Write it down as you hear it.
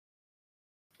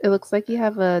It looks like you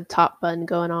have a top bun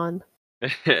going on.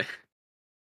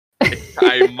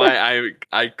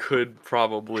 I could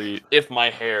probably, if my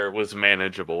hair was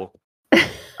manageable.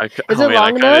 Is it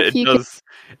long enough?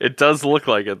 It does look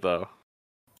like it though.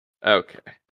 Okay.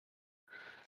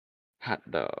 Hot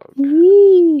dog.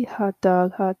 Yee, hot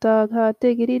dog, hot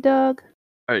diggity dog.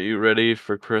 Are you ready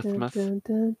for Christmas? Dun,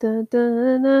 dun, dun,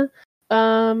 dun,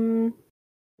 dun.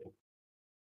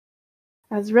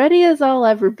 As ready as I'll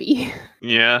ever be.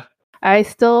 Yeah. I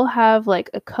still have like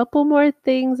a couple more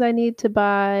things I need to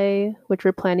buy, which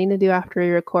we're planning to do after we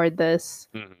record this.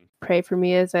 Mm-hmm. Pray for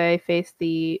me as I face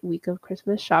the week of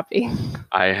Christmas shopping.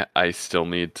 I still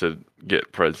need to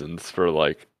get presents for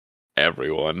like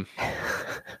everyone.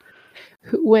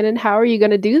 When and how are you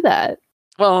going to do that?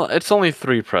 Well, it's only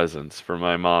 3 presents for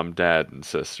my mom, dad, and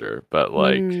sister, but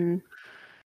like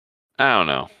I don't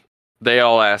know. They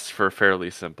all asked for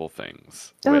fairly simple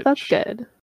things. Oh, that's good.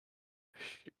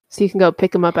 So you can go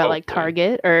pick them up at like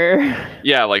Target or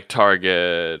yeah, like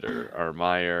Target or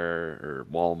Meijer or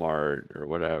Walmart or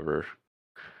whatever.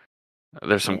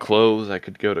 There's some clothes. I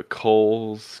could go to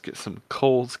Kohl's, get some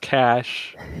Kohl's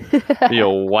cash, be a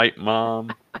white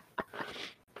mom.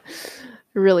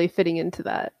 Really fitting into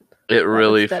that. It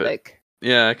really fit.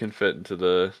 Yeah, I can fit into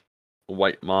the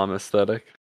white mom aesthetic.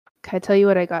 Can I tell you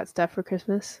what I got Steph for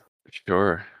Christmas?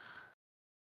 Sure.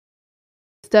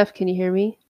 Steph, can you hear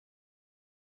me?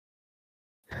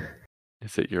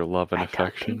 Is it your love and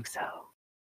affection? I don't think so.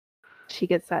 She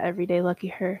gets that every day, lucky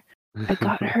her. I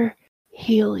got her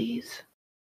Heelys.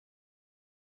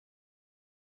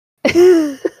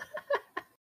 Do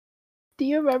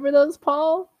you remember those,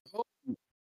 Paul?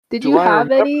 Did you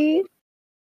have any?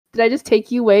 Did I just take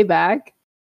you way back?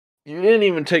 You didn't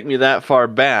even take me that far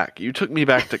back. You took me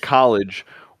back to college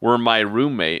where my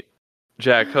roommate,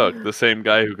 Jack Hook, the same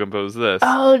guy who composed this,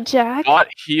 Jack, bought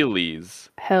Heelys.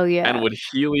 Hell yeah. And would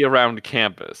Heely around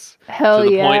campus. Hell to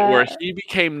the point where he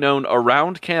became known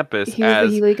around campus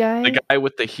as the guy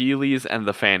with the Heelys and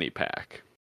the fanny pack.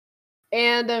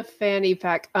 And a fanny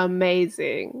pack.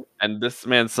 Amazing. And this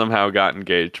man somehow got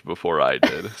engaged before I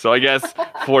did. So I guess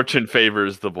fortune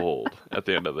favors the bold at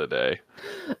the end of the day.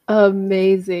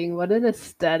 Amazing. What an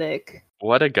aesthetic.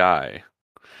 What a guy.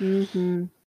 Mm-hmm.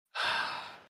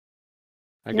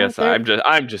 I guess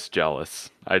I'm just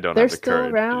jealous. I don't have the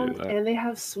courage. They're still around and they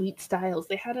have sweet styles.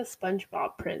 They had a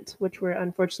SpongeBob print, which were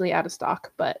unfortunately out of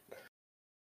stock, but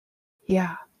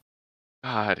yeah.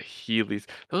 God, Heelys.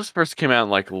 Those first came out in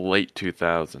like late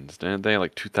 2000s, didn't they?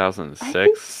 Like 2006? I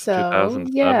think so.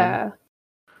 2007? Yeah.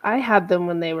 I had them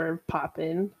when they were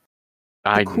popping.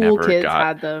 I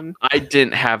had them. I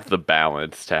didn't have the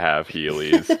balance to have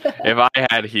Heelys. If I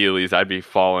had Heelys, I'd be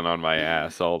falling on my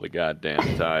ass all the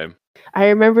goddamn time. I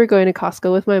remember going to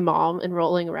Costco with my mom and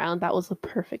rolling around. That was the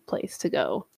perfect place to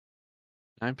go.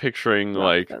 I'm picturing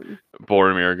like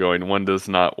Boromir going, one does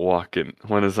not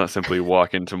simply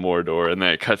walk into Mordor, and then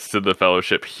it cuts to the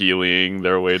Fellowship healing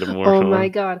their way to Mordor. Oh my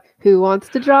god, who wants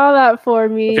to draw that for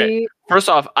me? Okay, first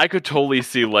off, I could totally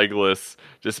see Legolas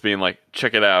just being like,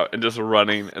 check it out, and just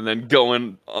running, and then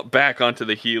going back onto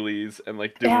the Heelys, and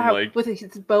like doing with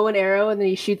his bow and arrow, and then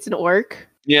he shoots an orc.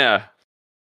 Yeah.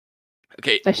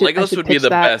 Okay, Legolas would be the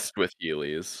best with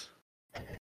Heelys.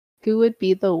 Who would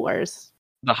be the worst?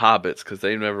 The Hobbits, because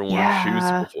they've never worn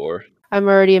shoes before. I'm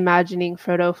already imagining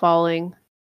Frodo falling.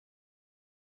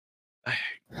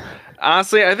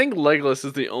 Honestly, I think Legolas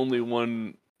is the only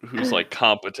one who's like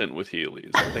competent with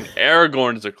Heelys. I think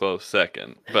Aragorn's a close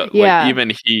second, but like,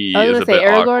 even he is a bit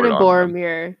Aragorn and awkward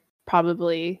Boromir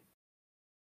probably.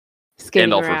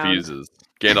 Gandalf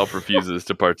refuses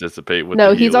to participate with.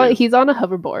 No, he's on a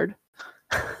hoverboard.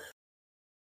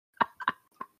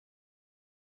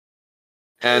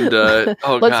 And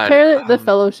let's pair the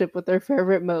Fellowship with their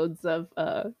favorite modes of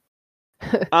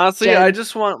honestly, I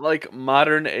just want like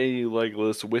modern A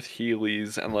Legolas with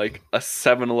Heelys and like a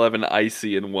 7-Eleven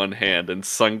icy in one hand and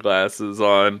sunglasses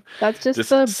on. That's just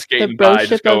the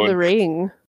broship of the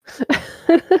ring.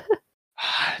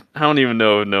 I don't even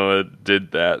know if Noah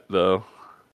did that though.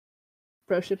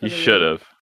 Broship. He should have.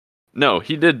 No,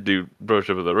 he did do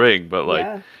Broship of the Ring, but like.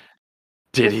 Yeah.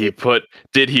 Did he put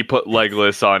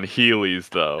Legolas on Heelys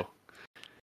though?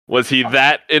 Was he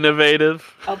that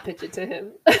innovative? I'll pitch it to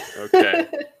him. Okay.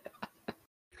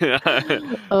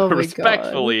 Oh my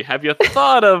Respectfully, have you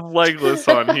thought of Legolas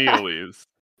on Heelys?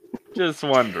 Just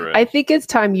wondering. I think it's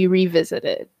time you revisit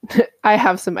it. I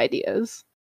have some ideas.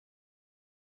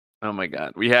 Oh my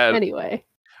god. We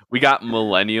got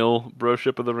Millennial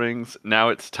Broship of the Rings. Now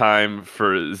it's time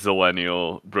for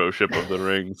Zillennial Broship of the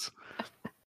Rings.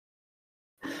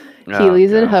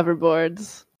 Heelys and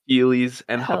hoverboards. Heelys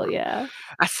and Hell hover. yeah.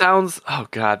 That sounds. Oh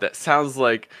god, that sounds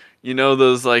like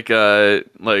those like I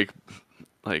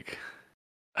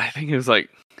think it was like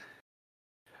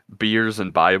beers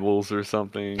and Bibles or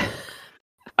something.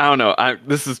 I don't know.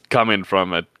 This is coming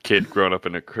from a kid growing up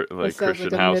in a Christian like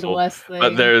a household, Midwest thing.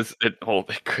 but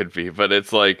it could be, but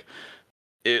it's like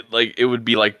it would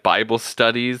be like Bible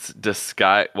studies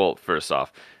disguise. Well, first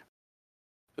off,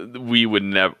 we would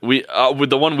never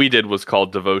the one we did was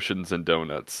called Devotions and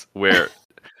Donuts, where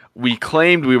we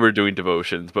claimed we were doing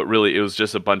devotions, but really it was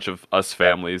just a bunch of us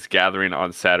families gathering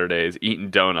on Saturdays, eating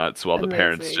donuts while the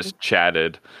parents just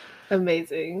chatted.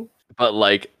 Amazing. But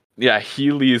like, yeah,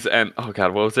 Heelys and oh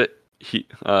god, what was it?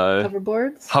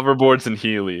 Hoverboards? Hoverboards and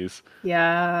Heelys.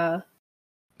 Yeah.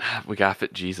 We gotta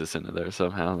fit Jesus into there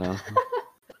somehow, though.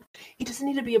 He doesn't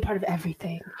need to be a part of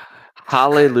everything.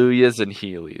 Hallelujahs and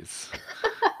Heelys.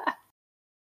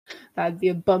 That'd be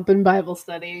a bumpin' Bible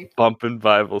study. Bumpin'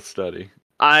 Bible study.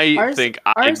 I think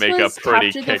I'd make a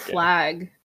pretty kick. The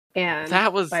flag, and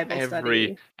that was Bible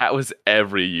study. That was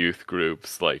every youth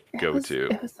group's go-to.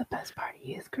 It was the best part of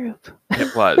youth group.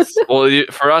 It was. Well,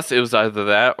 for us, it was either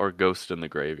that or Ghost in the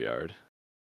Graveyard.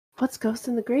 What's Ghost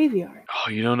in the Graveyard?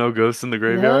 Oh, you don't know Ghost in the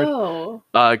Graveyard? No.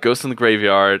 Ghost in the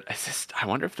Graveyard. I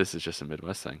wonder if this is just a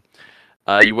Midwest thing.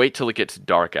 You wait till it gets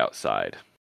dark outside.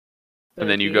 And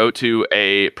then you go to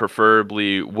a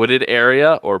preferably wooded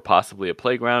area or possibly a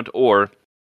playground, or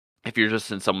if you're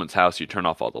just in someone's house, you turn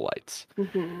off all the lights.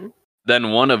 Mm-hmm.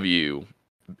 Then one of you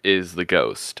is the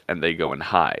ghost, and they go and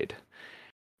hide.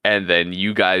 And then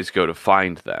you guys go to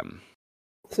find them.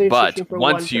 So but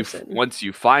once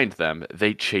you find them,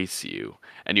 they chase you,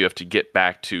 and you have to get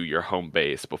back to your home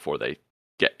base before they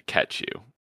catch you.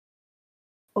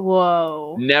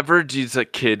 Whoa. Never does a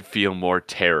kid feel more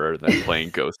terror than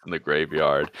playing Ghost in the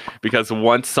Graveyard, because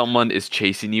once someone is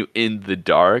chasing you in the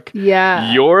dark,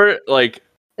 you're like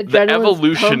the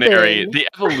evolution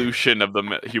of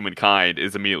the humankind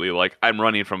is immediately like, I'm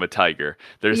running from a tiger.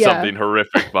 There's something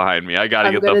horrific behind me. I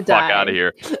gotta get the fuck out of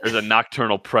here. There's a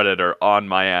nocturnal predator on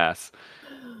my ass.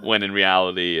 When in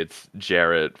reality, it's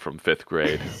Jarrett from 5th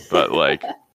grade. But like,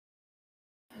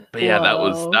 but yeah,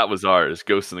 that was ours.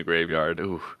 Ghost in the Graveyard.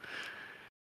 Ooh.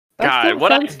 God,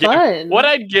 what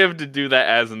I'd give to do that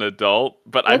as an adult,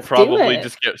 but I'd probably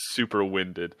just get super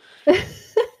winded.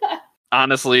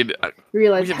 Honestly, we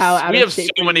have so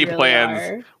many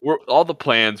plans. All the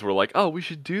plans were like, oh, we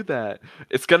should do that.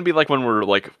 It's gonna be like when we're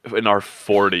like in our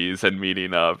 40s and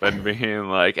meeting up and being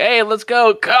like, hey, let's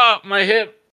go. My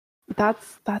hip.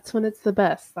 That's when it's the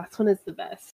best. That's when it's the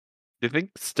best. Do you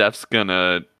think Steph's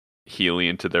gonna Heely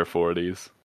into their 40s?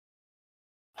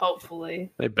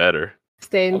 Hopefully. They better.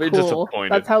 Staying cool.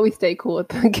 That's how we stay cool with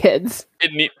the kids.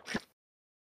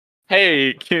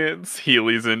 Hey, kids.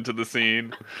 Heely's into the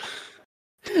scene.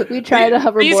 We tried a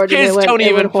hoverboard and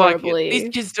it went horribly. These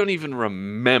kids don't even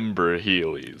remember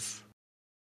Heelys.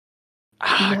 No.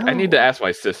 I need to ask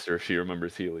my sister if she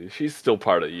remembers Heelys. She's still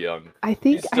part of young. I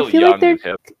feel like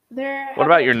they're What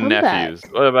about your nephews?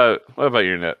 What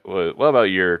about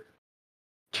your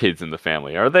kids in the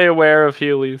family? Are they aware of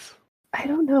Heelys? I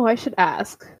don't know. I should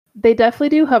ask. They definitely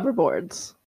do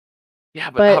hoverboards.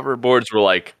 Yeah, but hoverboards were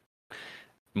like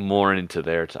more into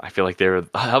their time. I feel like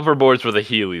hoverboards were the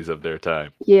Heelys of their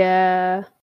time. Yeah.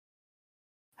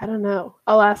 I don't know.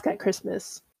 I'll ask at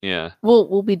Christmas. Yeah.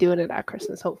 We'll be doing it at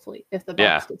Christmas, hopefully, if the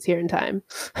box gets here in time.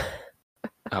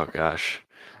 Oh gosh.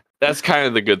 That's kind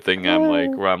of the good thing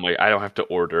where I'm like, I don't have to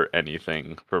order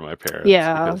anything for my parents.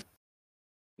 Yeah. Because,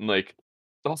 like,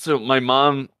 also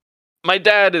my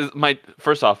dad is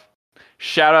first off,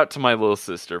 shout out to my little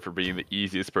sister for being the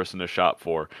easiest person to shop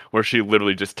for, where she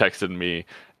literally just texted me,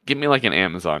 give me like an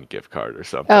Amazon gift card or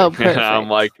something. Oh, perfect. And I'm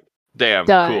like, damn,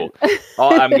 Done. cool.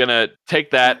 I'm going to take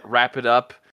that, wrap it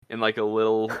up in like a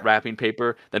little wrapping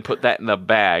paper, then put that in a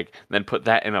bag, then put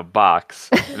that in a box,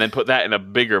 and then put that in a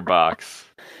bigger box.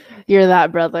 You're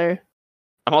that brother.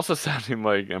 I'm also sounding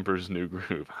like Emperor's New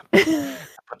Groove.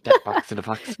 Put that box in a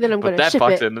box. Then I'm going to ship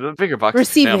box it into a bigger box.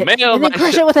 Receive it. And then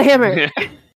crush it with a hammer. Yeah.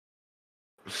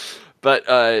 But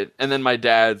and then my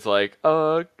dad's like,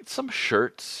 some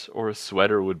shirts or a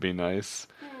sweater would be nice.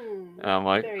 And I'm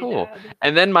like, cool. Dad.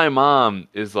 And then my mom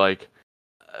is like,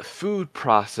 food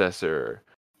processor,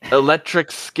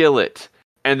 electric skillet,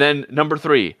 and then number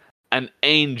 3, an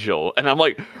angel. And I'm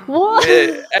like, what?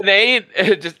 An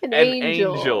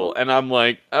angel. And I'm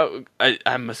like, oh,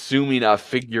 I'm assuming a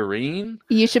figurine.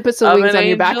 You should put some wings on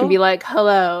your back and be like,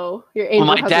 hello, your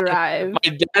angel has arrived.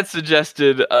 My dad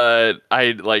suggested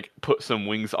I like put some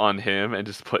wings on him and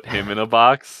just put him in a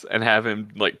box and have him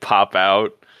like pop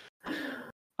out.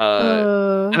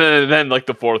 And then like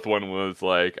the fourth one was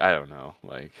like, I don't know,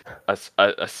 like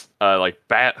like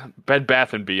Bed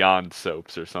Bath and Beyond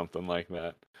soaps or something like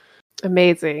that.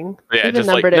 Amazing. Yeah, Even just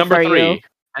like numbered it number for 3, you.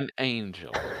 an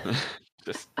angel.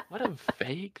 Just what a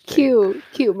vague thing.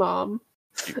 Cute mom.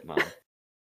 Cute mom.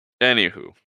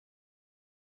 Anywho.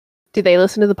 Do they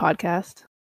listen to the podcast?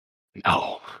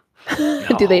 No.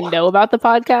 Do they know about the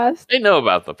podcast? They know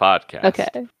about the podcast.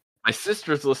 Okay. My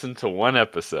sisters listened to one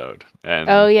episode. And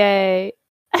oh, yay.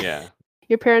 Yeah.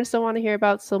 Your parents don't want to hear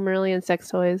about Silmarillion sex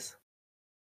toys.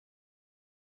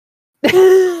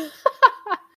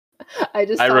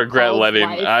 I regret letting.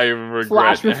 I regret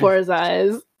flash before his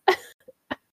eyes.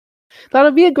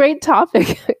 That'll be a great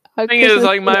topic. The thing is,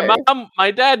 like,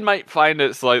 my dad might find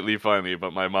it slightly funny,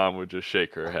 but my mom would just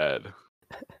shake her head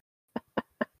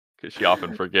because she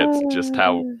often forgets just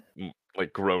how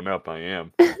like grown up I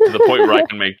am, to the point where I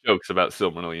can make jokes about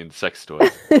Silmarillion sex toys.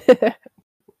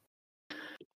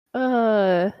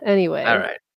 Anyway. All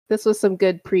right. This was some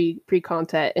good pre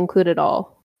content. Include it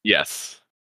all. Yes,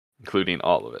 including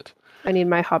all of it. I need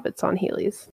my Hobbits on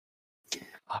Heelys.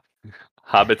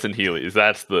 Hobbits and Heelys.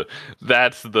 That's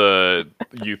the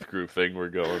youth group thing we're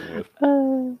going with.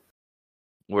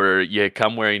 Where you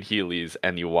come wearing Heelys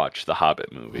and you watch the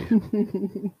Hobbit movie.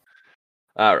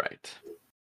 All right.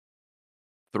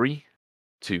 3,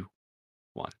 2,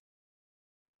 1.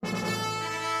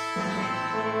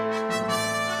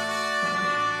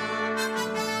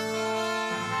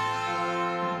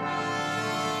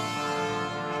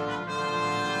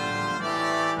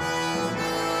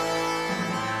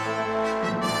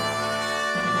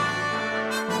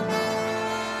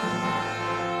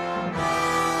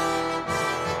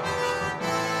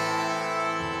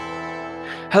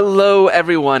 Hello,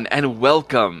 everyone, and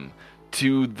welcome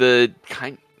to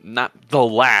not the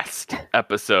last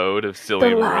episode of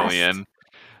Silmarillion.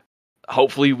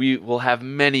 Hopefully, we will have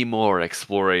many more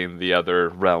exploring the other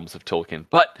realms of Tolkien.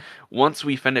 But once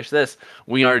we finish this,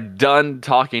 we are done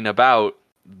talking about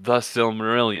the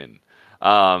Silmarillion.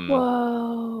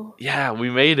 Whoa! Yeah, we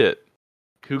made it.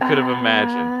 Who could have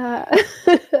imagined?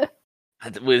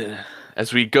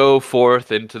 As we go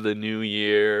forth into the new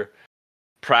year,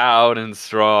 proud and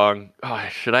strong. Oh,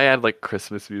 should I add like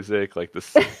Christmas music, like the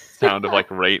sound of like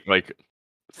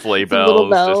sleigh bells? Little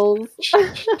bells.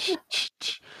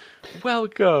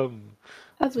 Welcome.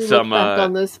 As we look back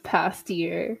on this past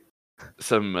year,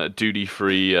 some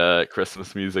duty-free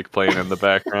Christmas music playing in the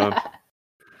background.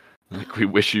 Like we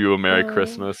wish you a Merry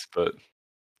Christmas, but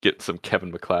get some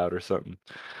Kevin MacLeod or something.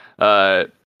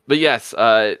 But yes,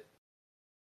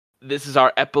 this is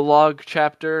our epilogue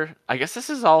chapter. I guess this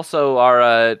is also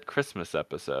our Christmas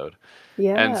episode.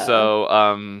 Yeah. And so,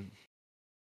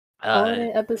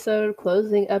 holiday episode,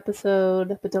 closing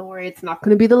episode, but don't worry, it's not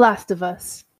going to be The Last of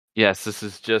Us. Yes, this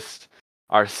is just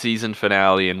our season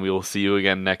finale, and we will see you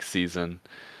again next season.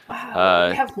 Wow,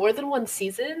 we have more than one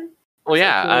season? Well,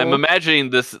 yeah, cool. I'm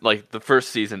imagining this, like, the first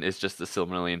season is just the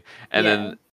Silmarillion, and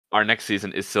then our next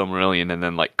season is Silmarillion, and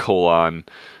then, like, colon,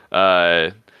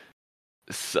 like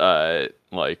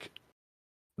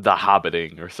the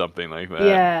Hobbiting or something like that.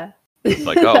 Yeah. It's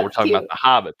like, oh, we're talking about the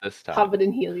Hobbit this time. Hobbit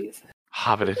and Heelys.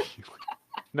 Hobbit and Heelys.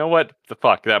 You know what? The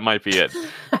fuck? That might be it.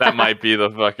 That might be the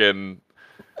fucking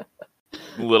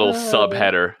little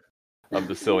subheader of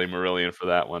the Silmarillion for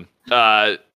that one.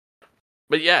 But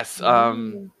yes, I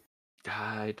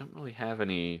don't really have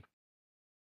any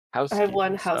housekeeping I have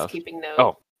one stuff. Housekeeping note.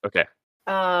 Oh, okay.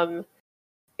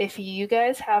 If you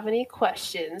guys have any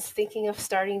questions, thinking of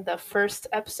starting the first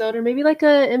episode or maybe like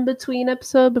a in-between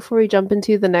episode before we jump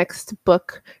into the next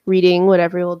book reading,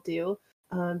 whatever we'll do,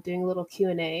 doing a little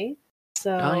Q&A.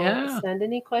 So send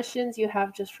any questions you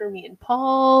have just for me and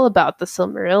Paul about the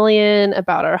Silmarillion,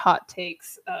 about our hot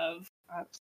takes of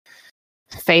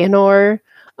Feanor.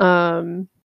 I'd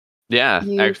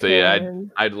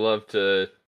love to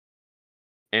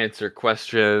answer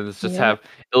questions.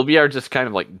 It'll be our just kind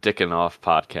of like dicking off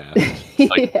podcast.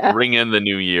 Ring in the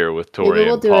new year with Tori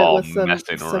and Paul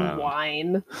messing around. Some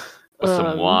wine. With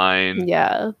some wine.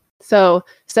 Yeah. So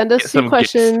send us some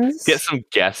questions. Get some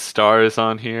guest stars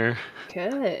on here.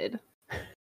 Good.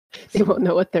 They won't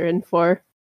know what they're in for.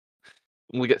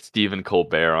 We'll get Stephen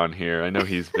Colbert on here. I know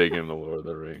he's big in the Lord of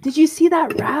the Rings. Did you see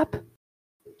that rap?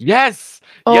 Yes.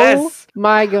 Oh, yes.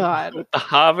 My God. The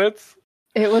Hobbits.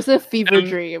 It was a fever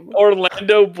dream.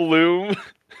 Orlando Bloom.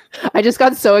 I just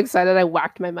got so excited I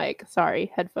whacked my mic.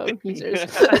 Sorry, headphone users.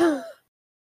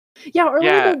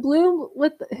 Orlando Bloom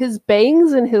with his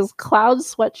bangs and his cloud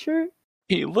sweatshirt.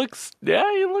 He looks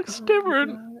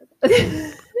different.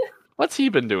 What's he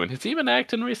been doing? Has he been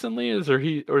acting recently? Is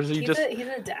he just He's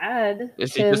a dad.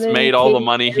 is he Him just and made all the Katy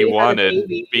money he Perry had a wanted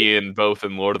baby. being both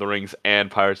in Lord of the Rings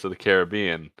and Pirates of the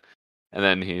Caribbean? And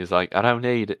then he's like, I don't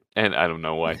need it. And I don't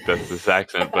know why that's this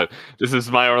accent, but this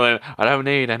is my Orlando. I don't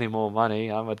need any more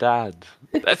money. I'm a dad.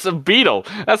 That's a Beatle.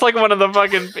 That's like one of the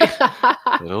fucking.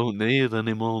 I don't need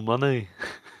any more money.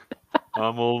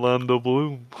 I'm Orlando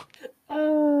Bloom.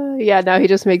 Yeah, now he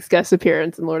just makes guest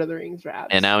appearance in Lord of the Rings raps.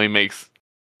 And now he makes,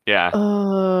 yeah.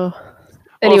 Anyway,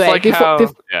 well, it's like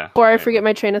before I forget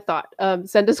my train of thought,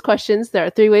 send us questions. There are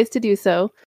 3 ways to do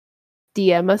so.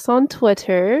 DM us on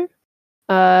Twitter.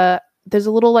 There's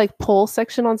a little like poll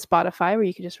section on Spotify where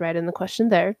you can just write in the question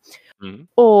there. Mm-hmm.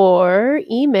 Or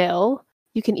email.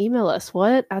 You can email us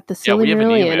at the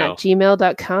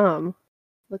Silmarillion@gmail.com.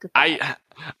 Look at that.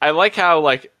 I like how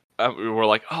like we're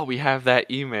like, oh, we have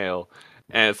that email,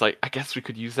 and it's like I guess we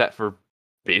could use that for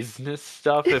business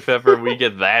stuff if ever we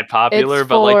get that popular.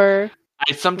 But like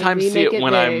I sometimes see it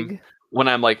when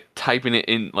I'm like typing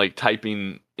in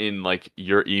like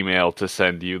your email to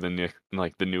send you the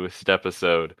newest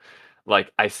episode.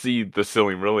 Like I see the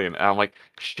Silmarillion, and I'm like,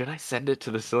 should I send it to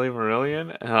the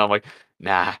Silmarillion? And I'm like,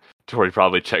 nah. Tori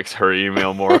probably checks her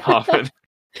email more often.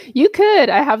 You could.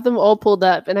 I have them all pulled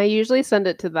up, and I usually send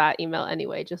it to that email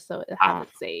anyway, just so it has it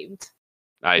saved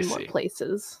in more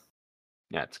places.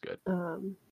 That's good.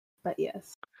 But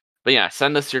yes. But yeah,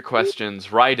 send us your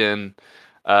questions. Write in.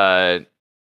 Yeah,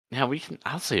 we can.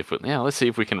 Let's see if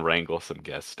we can wrangle some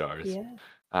guest stars. Yeah.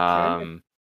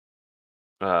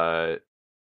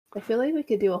 I feel like we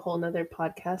could do a whole nother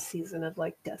podcast season of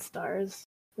like guest stars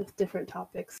with different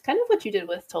topics, kind of what you did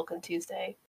with Tolkien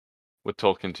Tuesday. With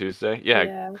Tolkien Tuesday,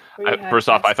 yeah. First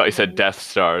off, I thought you said Death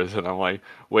Stars, and I'm like,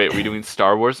 wait, are we doing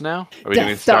Star Wars now? Are we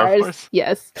doing Star Wars?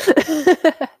 Yes.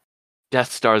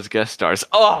 Death Stars, guest stars.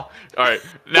 Oh, all right.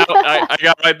 Now I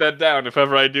gotta write that down if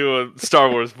ever I do a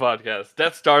Star Wars podcast.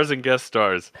 Death Stars and guest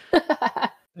stars.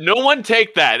 No one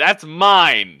take that. That's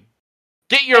mine.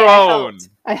 Get your own.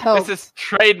 I helped. This is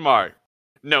trademark.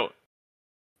 No,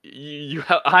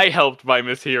 I helped by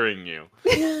mishearing you.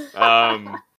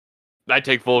 I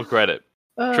take full credit.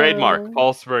 Trademark.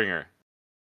 Paul Springer.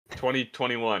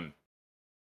 2021.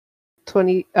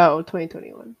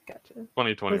 2021. Gotcha.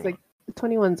 2021. It's like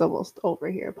 21's almost over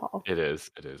here, Paul. It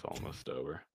is almost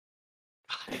over.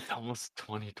 It's almost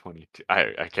 2022.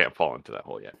 I can't fall into that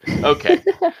hole yet. Okay.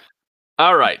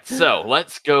 All right, so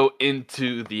let's go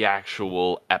into the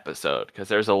actual episode because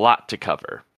there's a lot to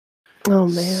cover. Oh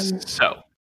man! So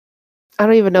I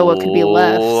don't even know what could be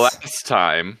left. Last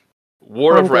time,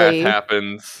 War of Wrath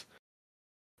happens.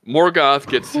 Morgoth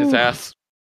gets his ass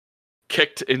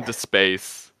kicked into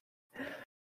space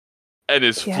and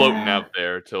is floating out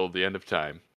there till the end of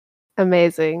time.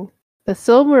 Amazing. The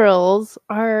Silmarils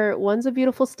are one's a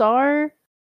beautiful star,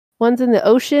 one's in the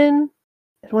ocean,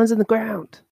 and one's in the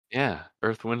ground. Yeah,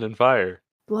 earth, wind, and fire.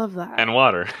 Love that. And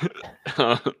water.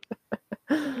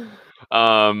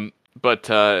 But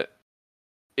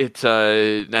it's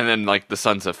and then like the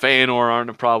Sons of Feanor aren't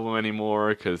a problem anymore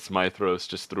because Mithros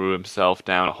just threw himself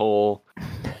down a hole,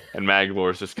 and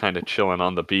Maglor's just kind of chilling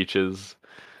on the beaches.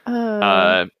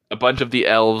 A bunch of the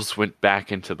elves went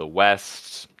back into the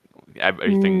west.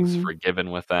 Everything's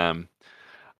forgiven with them.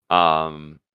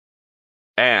 And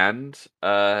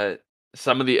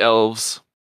some of the elves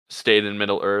stayed in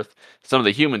Middle Earth. Some of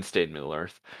the humans stayed in Middle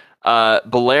Earth.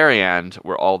 Beleriand,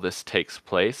 where all this takes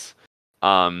place,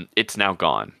 it's now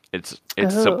gone. It's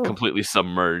completely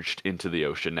submerged into the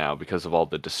ocean now because of all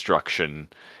the destruction,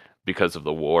 because of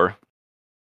the war.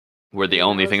 Where the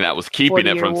only thing that was keeping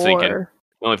it from sinking,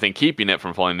 the only thing keeping it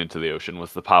from falling into the ocean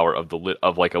was the power of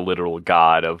like a literal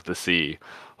god of the sea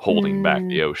holding back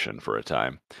the ocean for a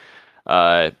time.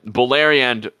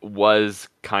 Beleriand was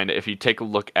kind of, if you take a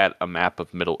look at a map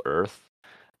of Middle Earth,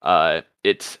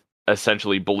 it's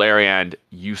essentially Beleriand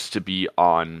used to be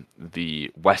on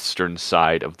the western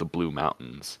side of the Blue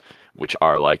Mountains, which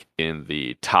are like in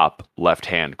the top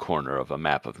left-hand corner of a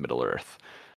map of Middle Earth.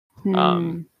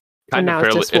 Kind of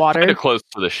water. It's kind of close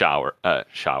to the the Shire.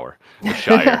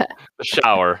 The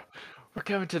shower. We're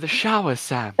going to the shower,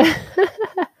 Sam.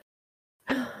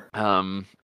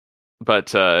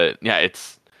 But yeah,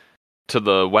 it's to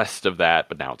the west of that,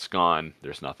 but now it's gone.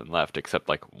 There's nothing left except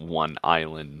like one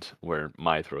island where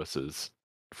Mithros's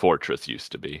fortress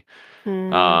used to be.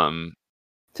 So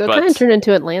it kind of turned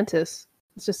into Atlantis.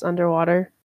 It's just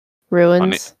underwater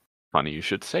ruins. Funny you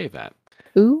should say that.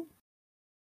 Ooh.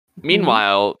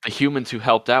 Meanwhile, the humans who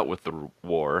helped out with the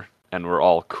war and were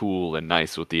all cool and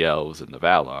nice with the elves and the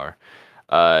Valar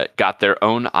got their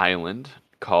own island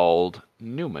called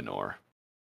Numenor.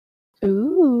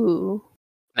 Ooh.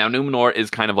 Now, Numenor is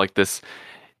kind of like this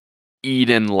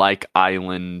Eden-like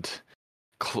island,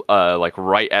 like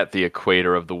right at the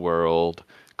equator of the world,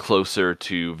 closer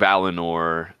to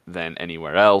Valinor than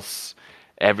anywhere else.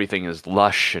 Everything is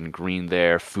lush and green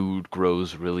there. Food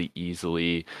grows really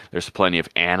easily. There's plenty of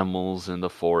animals in the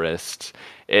forest.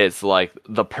 It's like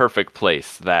the perfect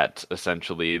place that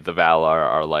essentially the Valar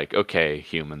are like, okay,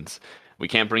 humans, we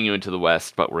can't bring you into the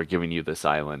West, but we're giving you this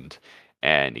island,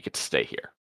 and you get to stay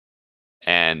here.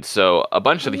 And so a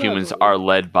bunch of the humans Lovely. are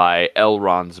led by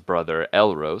Elrond's brother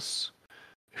Elros,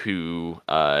 who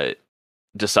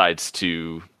decides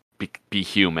to be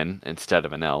human instead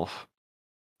of an elf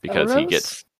because he Elros?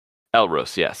 gets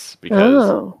Elros, yes, because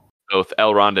Oh. both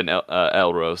Elrond and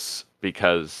Elros,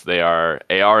 because they are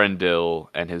Earendil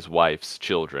and his wife's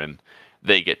children,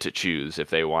 they get to choose if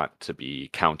they want to be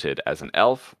counted as an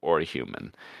elf or a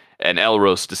human. And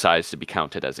Elros decides to be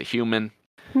counted as a human,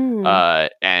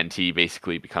 and he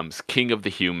basically becomes king of the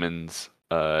humans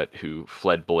who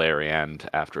fled Beleriand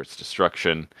after its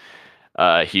destruction.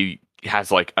 He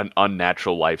has like an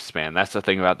unnatural lifespan. That's the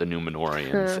thing about the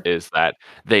Numenorians is that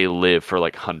they live for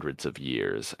like hundreds of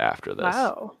years after this.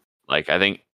 Wow. Like uh,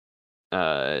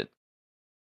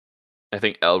 I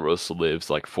think Elros lives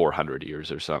like 400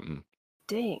 years or something,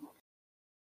 Dang.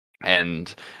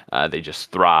 and they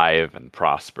just thrive and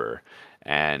prosper.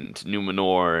 And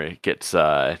Numenor gets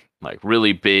like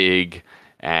really big,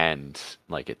 and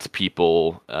like its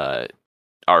people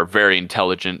are very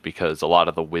intelligent because a lot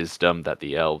of the wisdom that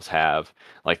the elves have,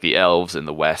 like the elves in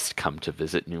the West come to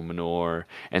visit Numenor,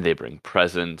 and they bring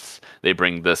presents. They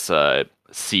bring this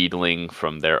seedling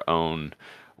from their own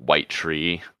white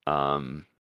tree.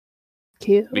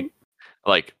 Cute.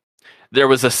 Like there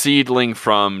was a seedling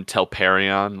from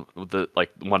Telperion, the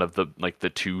like one of the like the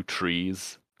two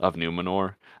trees of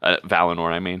Numenor,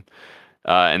 Valinor, I mean.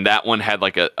 And that one had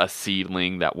like a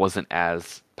seedling that wasn't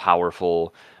as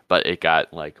powerful, but it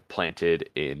got like planted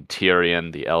in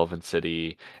Tirion, the Elven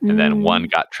city, and then one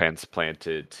Mm. got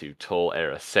transplanted to Tol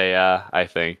Eressëa, I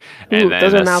think, Ooh,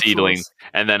 those are mouthfuls.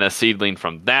 and then a seedling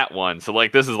from that one. So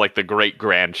like this is like the great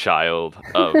grandchild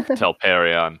of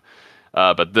Telperion.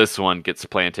 But this one gets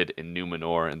planted in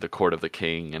Numenor in the court of the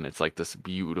king, and it's like this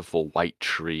beautiful white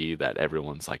tree that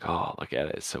everyone's like, "Oh, look at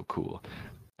it! It's so cool."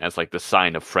 And it's like the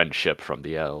sign of friendship from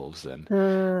the elves, and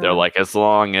they're Uh, like, as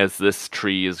long as this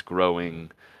tree is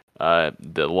growing,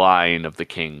 the line of the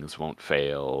kings won't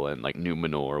fail, and like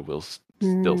Numenor will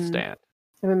still hmm. stand.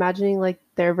 I'm imagining like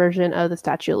their version of the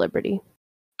Statue of Liberty.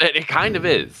 It kind of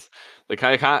is.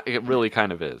 It really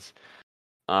kind of is.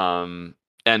 Um,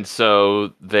 and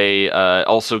so they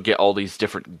also get all these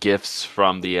different gifts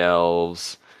from the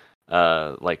elves.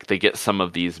 Like they get some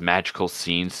of these magical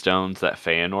scene stones that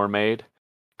Feanor made,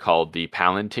 called the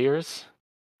Palantirs.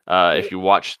 If you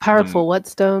watch the Powerful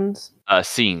whetstones.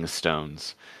 seeing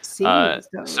stones. Seeing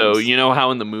So stones. you know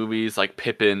how in the movies, like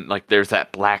Pippin, like there's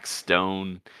that black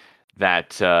stone that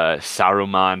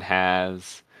Saruman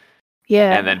has, and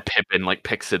Yeah. then Pippin like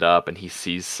picks it up and he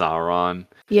sees Sauron.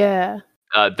 Yeah.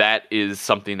 That is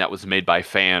something that was made by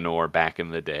Feanor back in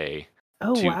the day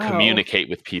Oh to wow. communicate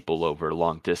with people over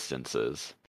long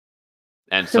distances.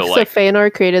 And so So like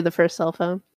Feanor created the first cell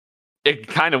phone. it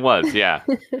kind of was, yeah.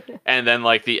 And then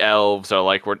like the elves are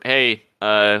like, hey,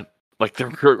 like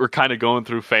we're kind of going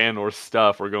through Feanor's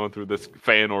stuff. We're going through this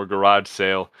Feanor garage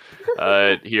sale.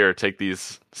 Here, take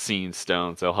these scene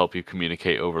stones. They'll help you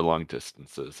communicate over long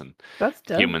distances. And That's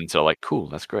dope. humans are like, cool,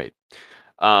 that's great.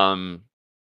 Um,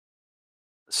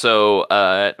 so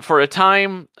for a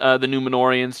time, the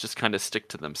Numenorians just kind of stick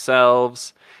to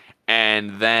themselves.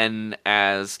 And then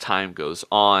as time goes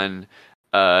on,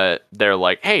 they're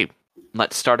like, hey,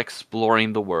 let's start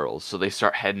exploring the world. So they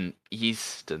start heading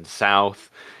east and south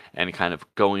and kind of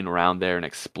going around there and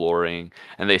exploring.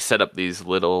 And they set up these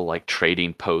little like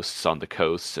trading posts on the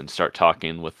coast and start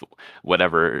talking with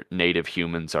whatever native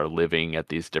humans are living at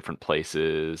these different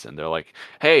places. And they're like,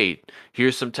 hey,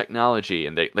 here's some technology.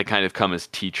 And they kind of come as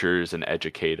teachers and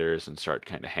educators and start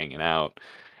kind of hanging out.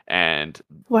 And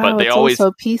but Wow, it's all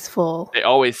so peaceful. they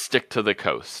always stick to the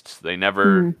coast. They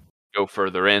never Hmm. go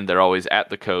further in. They're always at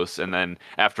the coast, and then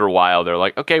after a while, they're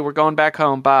like, "Okay, we're going back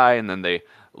home. Bye," and then they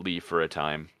leave for a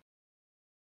time.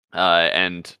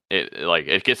 And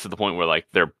it gets to the point where like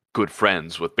they're good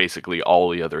friends with basically all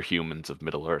the other humans of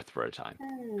Middle Earth for a time.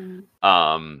 Hmm.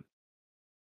 Um,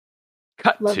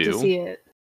 cut Love to to see it.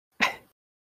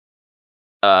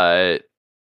 uh,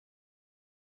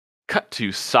 cut to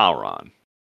Sauron.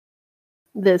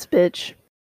 This bitch.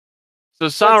 So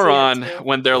What's the Sauron, answer?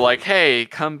 when they're like, "Hey,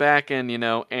 come back and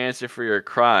answer for your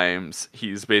crimes,"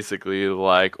 he's basically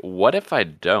like, "What if I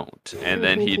don't?" And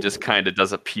then he just kind of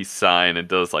does a peace sign and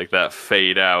does like that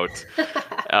fade out,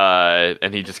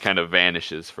 and he just kind of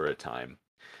vanishes for a time.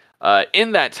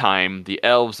 In that time, the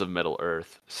elves of Middle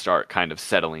Earth start kind of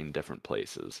settling different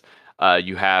places.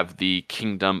 You have the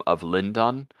kingdom of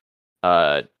Lindon,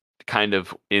 uh, kind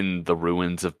of in the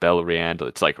ruins of Beleriand.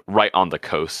 It's like right on the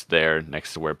coast there,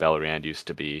 next to where Beleriand used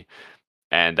to be.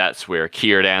 And that's where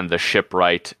Círdan the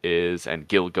shipwright is, and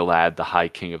Gil-galad, the High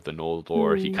King of the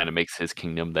Noldor. He kind of makes his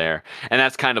kingdom there. And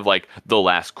that's kind of like the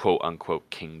last quote-unquote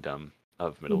kingdom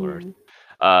of Middle Earth.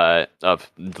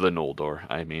 Of the Noldor,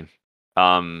 I mean.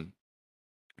 Um,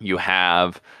 you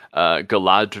have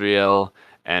Galadriel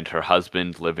and her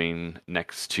husband living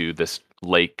next to this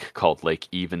lake called Lake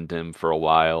Evendim for a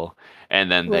while,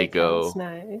 and then they Lake house, go,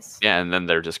 nice. yeah, and then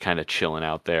they're just kind of chilling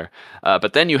out there.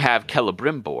 But then you have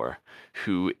Celebrimbor,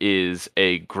 who is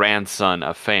a grandson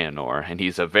of Feanor, and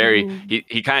he's a very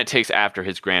he kind of takes after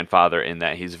his grandfather in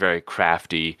that he's very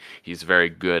crafty. He's very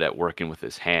good at working with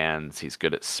his hands. He's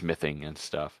good at smithing and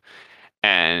stuff.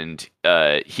 And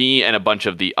he and a bunch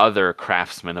of the other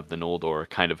craftsmen of the Noldor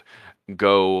kind of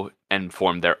go and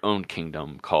form their own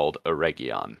kingdom called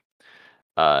Eregion.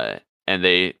 And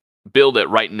they build it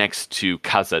right next to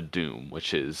Khazad-dûm,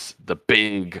 which is the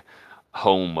big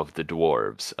home of the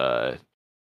dwarves.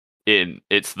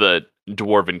 It's the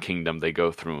dwarven kingdom they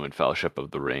go through in Fellowship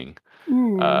of the Ring.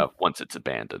 Once it's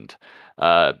abandoned,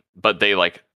 but they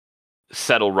like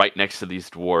settle right next to these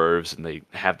dwarves, and they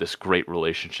have this great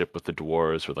relationship with the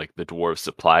dwarves, where like the dwarves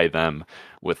supply them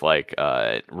with like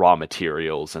raw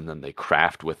materials, and then they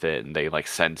craft with it, and they like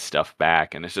send stuff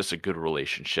back, and it's just a good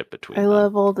relationship I between them.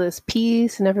 love all this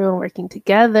peace and everyone working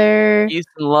together. Peace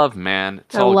and love, man.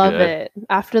 It's I all love good. it.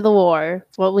 After the war,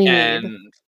 it's what we need.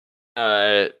 And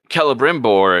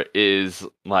Celebrimbor is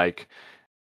like,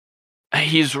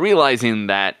 he's realizing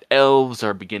that elves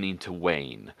are beginning to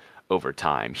wane over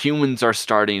time. Humans are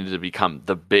starting to become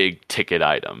the big ticket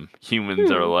item.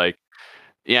 Humans are like,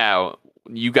 yeah,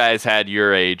 you guys had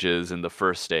your ages in the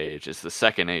first age. It's the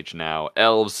second age now.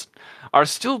 Elves are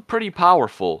still pretty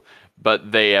powerful,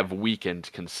 but they have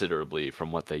weakened considerably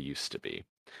from what they used to be.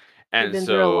 They've And been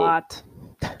through a so lot.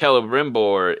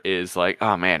 Celebrimbor is like,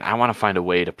 oh man, I want to find a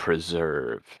way to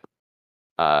preserve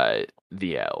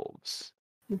the elves.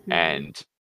 And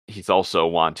he's also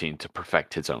wanting to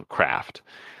perfect his own craft.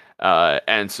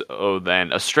 And so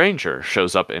then a stranger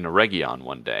shows up in Eregion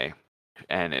one day,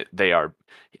 and they are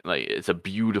like, it's a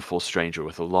beautiful stranger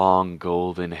with long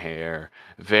golden hair,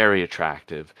 very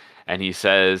attractive. And he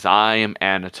says, "I am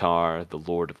Anatar, the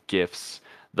Lord of Gifts.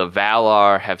 The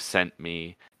Valar have sent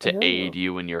me to aid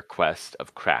you in your quest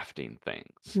of crafting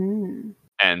things."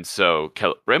 And so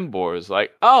Celebrimbor is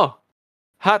like, "Oh,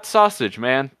 hot sausage,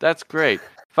 man. That's great.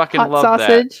 Fucking Hot love that.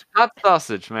 sausage. Hot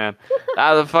sausage, man.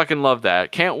 I fucking love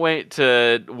that. Can't wait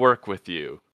to work with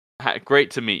you.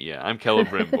 Great to meet you. I'm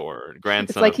Celebrimbor, It's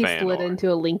grandson like of he slid Feanor." into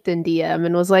a LinkedIn DM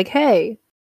and was like, "Hey,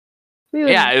 we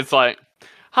would Yeah, it's like,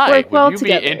 "Hi, work would well you be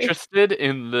together." interested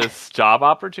in this job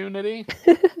opportunity?"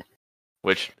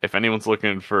 Which, if anyone's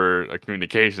looking for a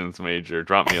communications major,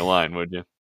 drop me a line, would you?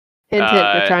 Hint, hint.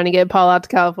 We're trying to get Paul out to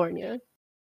California.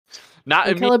 Not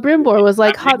And immediately. Celebrimbor was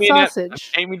like, "Hot I'm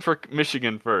sausage." aiming for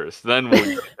Michigan first, then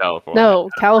we'll go to California. No,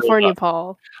 California,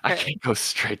 Paul. I Okay. can't go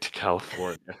straight to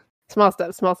California. Small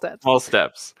steps, small steps. Small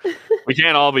steps. We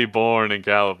can't all be born in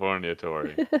California,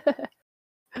 Tori.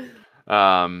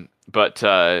 But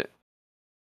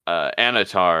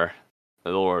Anatar, the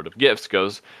Lord of Gifts,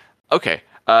 goes, "Okay,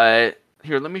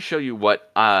 here, let me show you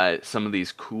what some of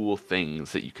these cool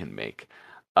things that you can make.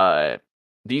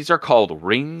 These are called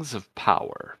Rings of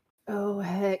Power." Oh,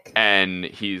 heck. And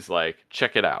he's like,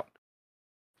 "Check it out.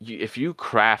 If you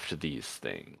craft these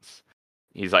things,"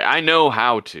 he's like, "I know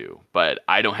how to, but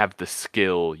I don't have the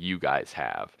skill you guys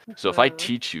have. So if I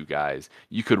teach you guys,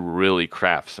 you could really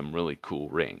craft some really cool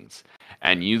rings.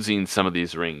 And using some of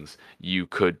these rings, you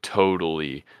could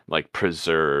totally like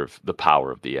preserve the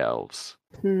power of the elves."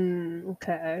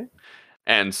 Okay.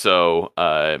 And so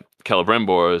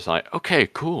Celebrimbor is like, "Okay,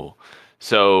 cool."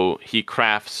 So he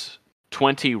crafts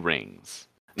 20 rings.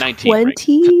 19 rings.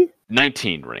 20?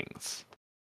 19 rings.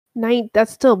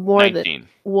 That's still more 19.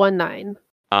 than 1-9.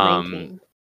 19.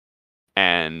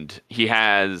 And he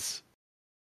has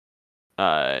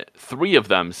 3 of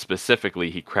them specifically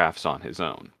he crafts on his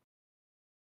own.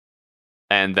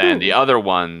 And then the other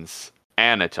ones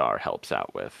Anatar helps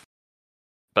out with.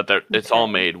 But it's all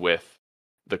made with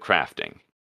the crafting.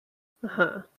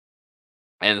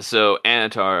 And so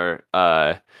Anatar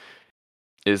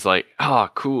is like, "Oh,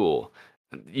 cool.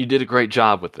 you did a great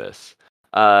job with this.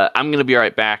 I'm gonna be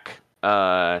right back.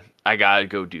 I gotta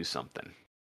go do something.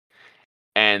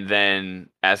 And then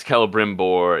as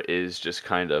Celebrimbor is just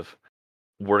kind of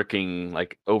working,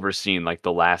 like overseeing like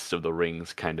the last of the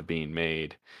rings kind of being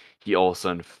made, he all of a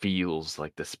sudden feels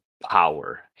like this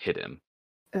power hit him.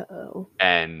 Uh-oh.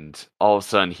 And all of a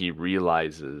sudden he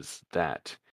realizes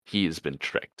that he has been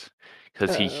tricked.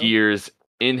 Because he hears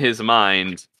in his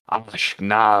mind,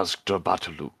 Ashnaz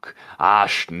Bataluk,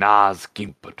 Ashnaz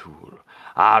Gimpatur,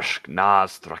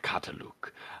 Ashnaz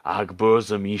Drakataluk,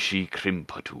 Agburzamishi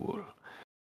Krimpatur.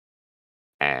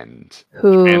 And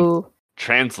Who?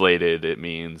 translated, it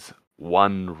means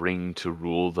one ring to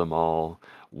rule them all,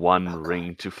 one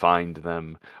ring to find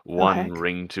them, one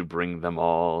ring to bring them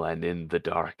all, and in the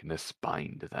darkness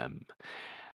bind them.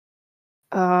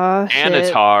 Shit.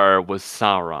 Anatar was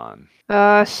Sauron.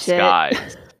 Shit.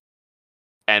 Disguised.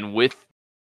 And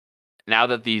now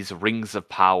that these rings of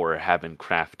power have been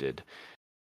crafted,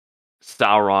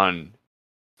 Sauron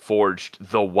forged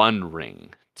the One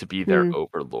Ring to be their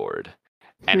overlord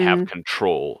and have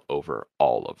control over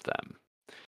all of them.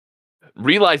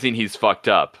 Realizing he's fucked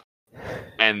up,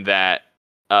 and that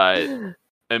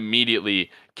immediately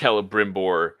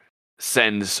Celebrimbor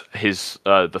sends his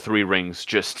the 3 rings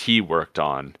just he worked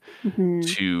on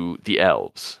to the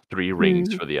elves. 3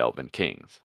 rings for the elven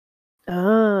kings.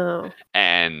 Oh.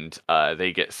 And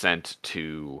they get sent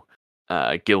to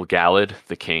Gil-galad,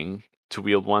 the king, to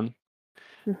wield one.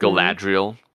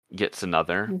 Galadriel gets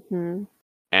another.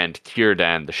 And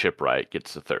Círdan, the shipwright,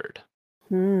 gets a third.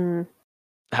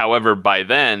 However, by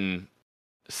then,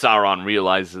 Sauron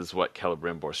realizes what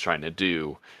Celebrimbor's trying to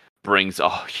do, brings a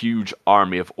huge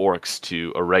army of orcs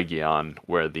to Eregion,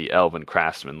 where the elven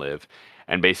craftsmen live,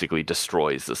 and basically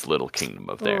destroys this little kingdom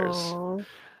of theirs.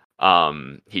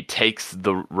 He takes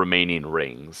the remaining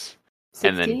rings 16?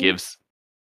 and then gives...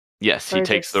 Yes, he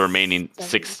takes the remaining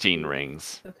 16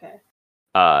 rings.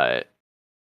 Okay.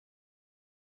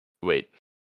 Wait.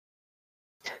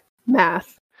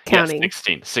 Math. Counting. Yes,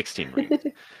 16 rings.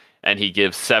 And he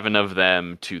gives 7 of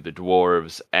them to the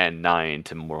dwarves and 9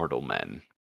 to mortal men.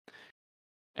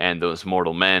 And those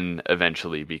mortal men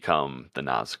eventually become the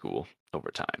Nazgul over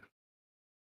time.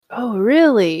 Oh,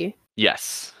 really?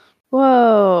 Yes.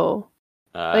 Whoa.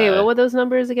 Wait, what were those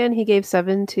numbers again? He gave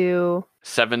 7 to...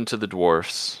 7 to the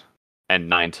dwarfs and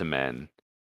 9 to men.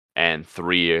 And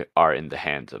 3 are in the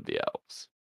hands of the elves.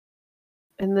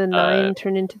 And the 9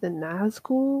 turned into the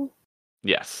Nazgul?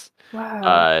 Yes.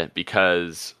 Wow.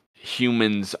 Because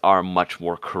humans are much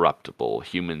more corruptible.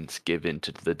 Humans give in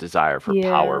to the desire for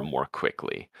power more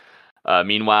quickly.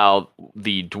 Meanwhile,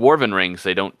 the dwarven rings,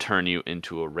 they don't turn you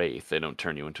into a wraith. They don't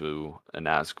turn you into a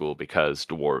Nazgul because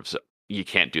dwarves, you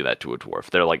can't do that to a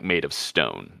dwarf. They're like made of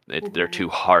stone. They're too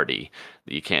hardy.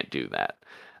 You can't do that.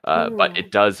 But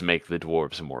it does make the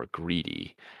dwarves more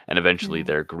greedy. And eventually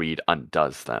their greed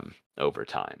undoes them over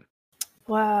time.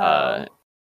 Wow.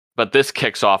 But this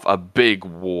kicks off a big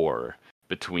war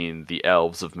between the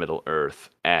elves of Middle-earth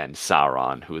and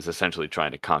Sauron, who is essentially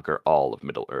trying to conquer all of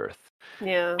Middle-earth.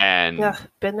 Yeah. And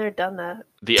been there, done that.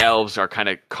 The elves are kind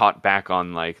of caught back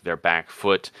on like their back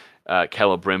foot.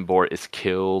 Celebrimbor is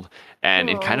killed, and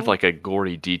in kind of like a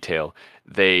gory detail,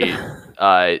 they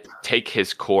take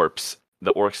his corpse.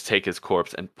 The orcs take his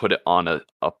corpse and put it on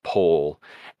a pole,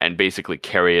 and basically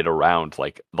carry it around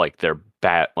like their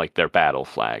battle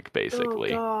flag,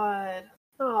 basically. Oh God!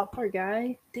 Oh, poor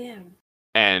guy. Damn.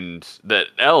 And the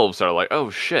elves are like, oh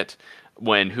shit.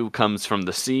 When who comes from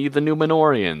the sea? The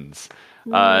Númenóreans.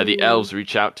 The elves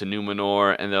reach out to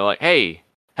Númenor and they're like, hey,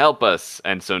 help us.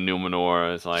 And so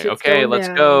Númenor is like, okay, let's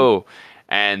go.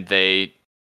 And they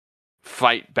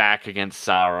fight back against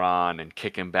Sauron and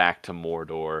kick him back to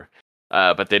Mordor.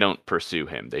 But they don't pursue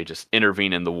him. They just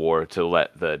intervene in the war to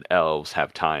let the elves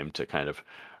have time to kind of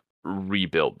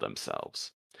rebuild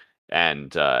themselves.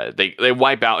 And they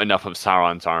wipe out enough of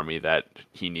Sauron's army that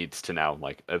he needs to now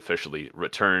like officially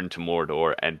return to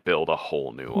Mordor and build a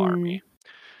whole new army.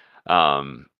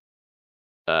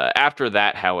 After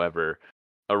that, however,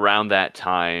 around that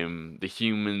time, the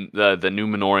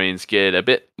Númenóreans get a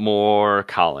bit more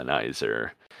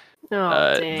colonizer.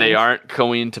 They aren't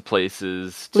going to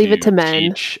places to leave it to men.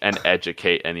 Teach and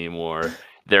educate anymore.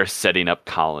 They're setting up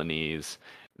colonies.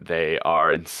 They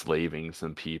are enslaving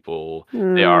some people.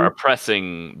 They are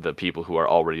oppressing the people who are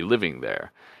already living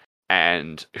there.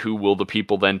 And who will the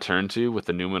people then turn to with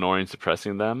the Númenóreans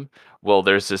oppressing them? Well,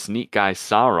 there's this neat guy,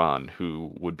 Sauron,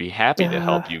 who would be happy to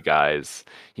help you guys.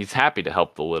 He's happy to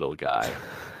help the little guy.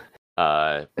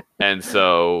 And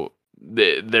so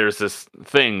there's this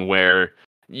thing where,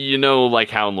 you know,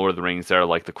 like how in Lord of the Rings there are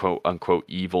like the quote-unquote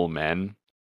evil men?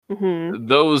 Mm-hmm.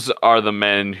 Those are the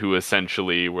men who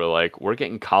essentially were like, we're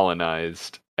getting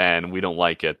colonized and we don't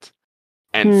like it.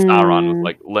 And Sauron was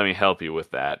like, let me help you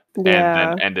with that. And then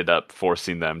Yeah. ended up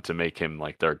forcing them to make him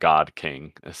like their god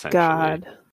king, essentially. God.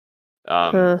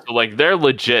 Huh. So like they're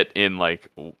legit in like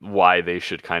why they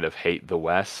should kind of hate the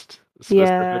West Yeah.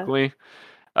 specifically.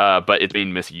 But it's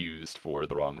being misused for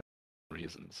the wrong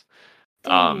reasons.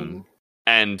 Dang.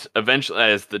 And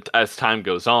eventually, as time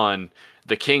goes on,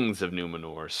 the kings of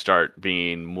Numenor start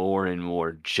being more and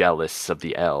more jealous of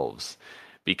the elves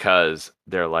because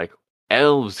they're like,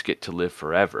 elves get to live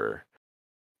forever.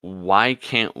 Why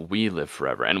can't we live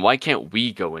forever? And why can't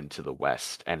we go into the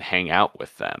West and hang out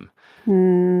with them?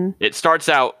 Hmm. It starts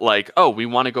out like, oh, we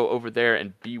want to go over there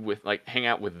and be with, like, hang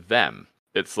out with them.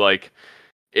 It's like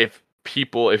if you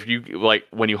like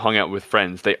when you hung out with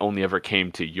friends, they only ever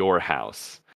came to your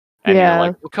house. And you're Yeah.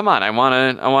 like, well, come on, I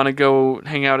wanna go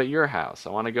hang out at your house.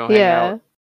 I wanna go hang out Yeah.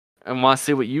 and wanna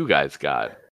see what you guys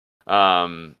got.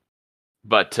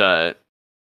 But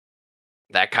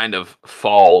that kind of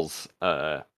falls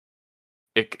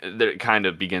it kind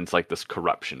of begins like this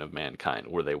corruption of mankind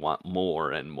where they want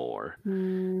more and more.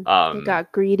 They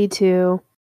got greedy too.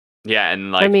 Yeah,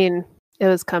 and I like mean, it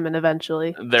was coming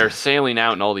eventually. they're sailing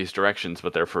out in all these directions,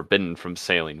 but they're forbidden from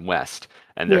sailing west.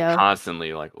 And they're Yeah.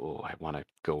 constantly like, oh, I want to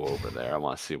go over there. I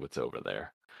want to see what's over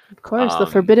there. Of course, the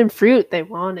forbidden fruit, they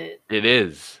want it. It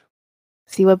is.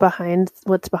 See what's behind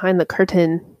the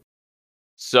curtain.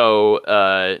 So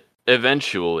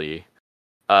eventually,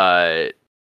 there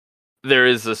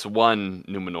is this one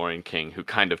Numenorian king who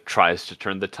kind of tries to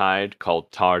turn the tide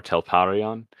called Tar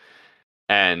Telparion.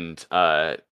 And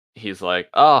he's like,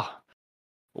 oh,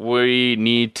 we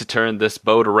need to turn this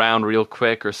boat around real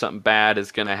quick or something bad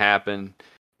is going to happen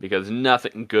because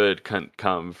nothing good can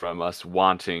come from us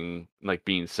wanting, like,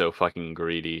 being so fucking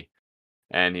greedy.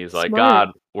 And he's like, Smart.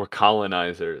 God, we're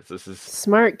colonizers. This is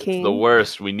Smart it's king. the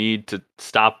worst. We need to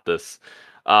stop this.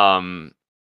 But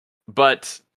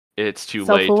it's too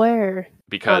late Self-aware.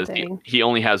 because dang. he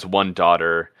only has one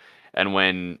daughter. And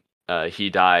when he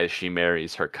dies, she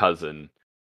marries her cousin.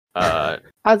 As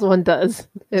one does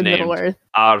in Named Middle-earth.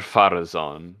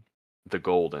 Ar-Pharazôn the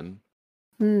Golden.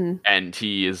 Hmm. And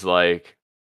he is like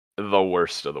the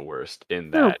worst of the worst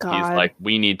in Oh that he's God. like,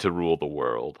 we need to rule the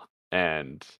world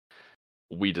and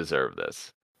we deserve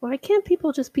this. Why can't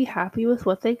people just be happy with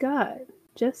what they got?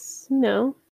 Just,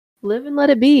 live and let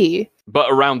it be. But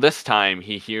around this time,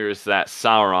 he hears that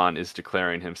Sauron is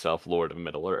declaring himself Lord of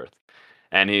Middle Earth.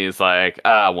 And he's like,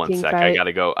 one King sec, fight. I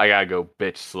gotta go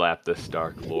bitch slap this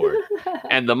Dark Lord.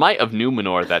 And the might of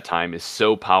Numenor at that time is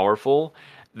so powerful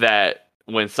that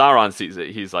when Sauron sees it,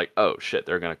 he's like, oh shit,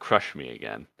 they're gonna crush me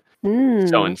again.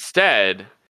 So instead,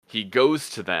 he goes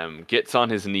to them, gets on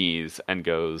his knees, and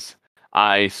goes,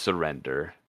 I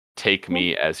surrender. Take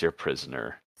me as your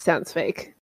prisoner. Sounds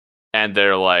fake. And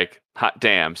they're like, hot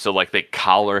damn. So like they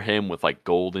collar him with like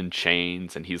golden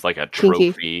chains, and he's like a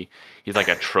trophy. Kinky. He's like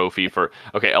a trophy for.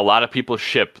 Okay, a lot of people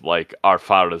ship like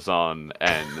Ar-Pharazôn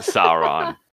and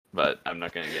Sauron, but I'm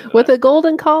not gonna get into With that. a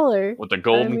golden collar. With a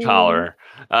golden collar.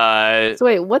 So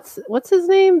wait, what's his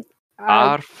name?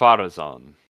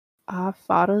 Ar-Pharazôn.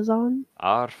 Pharazon?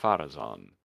 Ar-Pharazôn.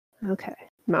 Okay.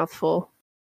 Mouthful.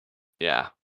 Yeah.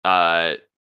 I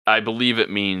believe it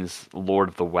means Lord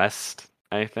of the West,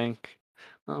 I think.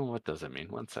 Oh, what does it mean?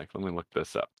 One sec, let me look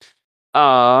this up.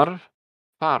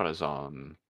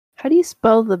 Ar-Pharazôn. How do you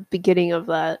spell the beginning of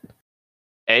that?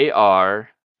 A-R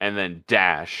and then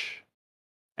dash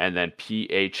and then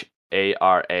Pharazon.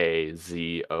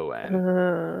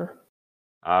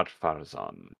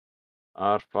 Ar-Pharazôn.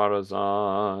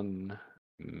 Ar-Pharazôn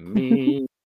means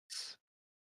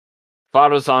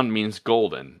Pharazôn means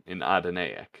golden in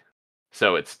Adonaic.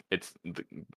 So it's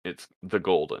the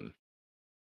golden.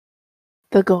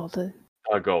 The golden.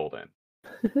 A golden.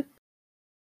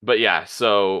 But yeah,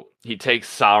 so he takes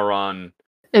Sauron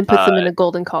And puts him in a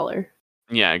golden collar.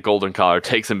 Yeah, golden collar,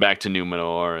 takes him back to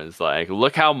Numenor and is like,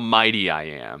 look how mighty I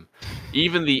am.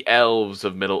 Even the elves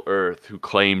of Middle Earth who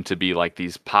claim to be like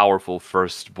these powerful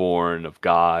firstborn of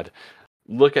God,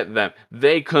 look at them.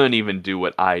 They couldn't even do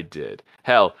what I did.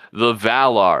 Hell, the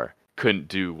Valar couldn't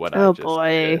do what I just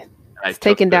did. It's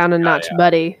taken down a notch,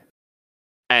 buddy.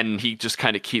 And he just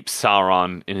kind of keeps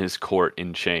Sauron in his court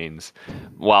in chains,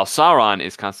 while Sauron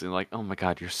is constantly like, "Oh my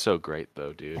god, you're so great,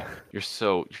 though, dude. You're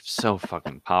so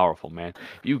fucking powerful, man.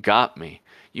 You got me.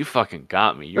 You fucking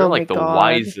got me. You're like the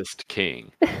wisest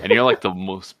king, and you're like the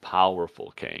most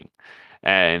powerful king."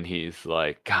 And he's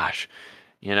like, "Gosh,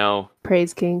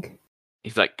 praise king."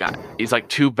 He's like, "God,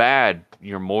 too bad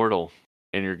you're mortal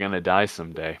and you're gonna die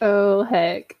someday." Oh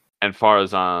heck. And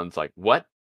Pharazon's like, "What?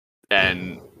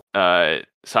 And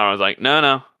Sauron's like,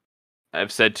 no,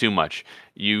 I've said too much.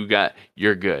 You're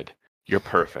good. You're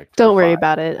perfect. Don't You're worry fine.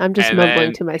 about it. I'm just And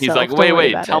mumbling then to he's like, myself. Don't worry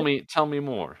wait, about it. tell me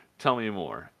more. Tell me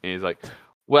more. And he's like,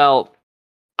 well,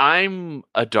 I'm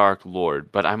a dark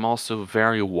lord, but I'm also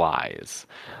very wise.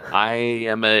 I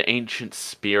am an ancient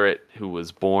spirit who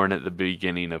was born at the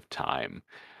beginning of time.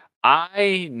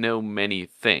 I know many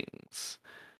things,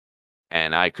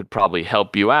 and I could probably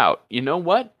help you out. You know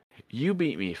what? You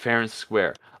beat me fair and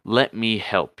square. Let me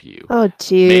help you. Oh,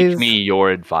 Make me jeez. your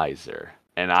advisor,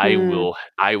 and Hmm.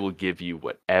 I will give you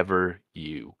whatever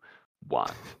you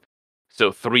want.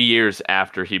 So 3 years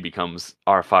after he becomes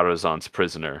Ar-Pharazôn's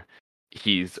prisoner,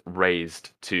 he's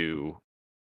raised to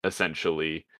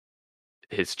essentially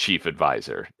his chief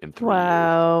advisor in 3 years.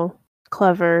 Wow.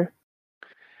 Clever.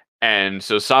 And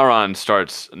so Sauron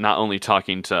starts not only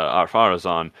talking to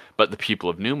Ar-Pharazôn, but the people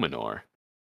of Numenor.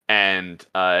 And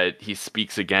he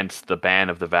speaks against the ban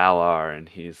of the Valar, and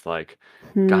he's like,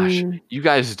 gosh, Hmm. you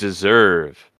guys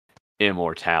deserve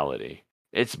immortality.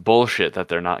 It's bullshit that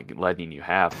they're not letting you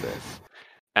have this.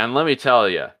 And let me tell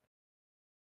you,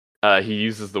 he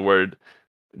uses the word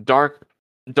dark.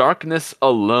 Darkness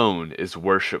alone is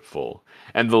worshipful,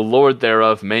 and the Lord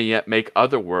thereof may yet make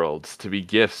other worlds to be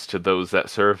gifts to those that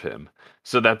serve him,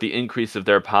 so that the increase of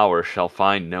their power shall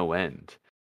find no end.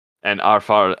 And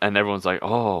and everyone's like,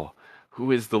 oh,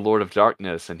 who is the Lord of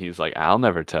Darkness? And he's like, I'll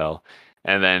never tell.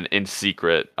 And then in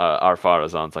secret,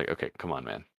 Ar-Pharazôn's like, okay, come on,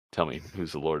 man, tell me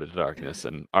who's the Lord of Darkness.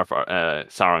 And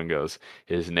Sauron goes,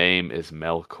 his name is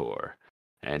Melkor,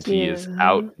 and he is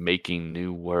out Yeah. making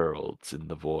new worlds in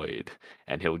the void,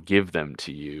 and he'll give them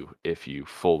to you if you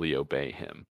fully obey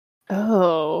him.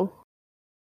 Oh.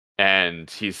 And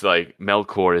he's like,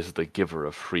 Melkor is the giver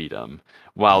of freedom.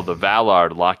 While the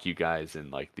Valar lock you guys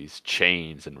in like these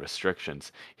chains and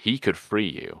restrictions, he could free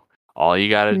you. All you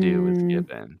gotta do is Hmm. give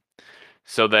in.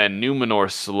 So then Numenor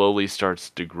slowly starts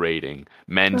degrading.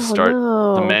 Oh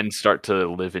The no. men start to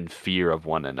live in fear of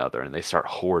one another, and they start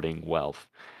hoarding wealth.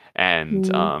 And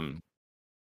Hmm.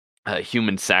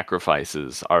 human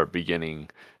sacrifices are beginning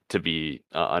to be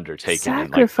undertaken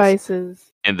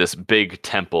Sacrifices. in this big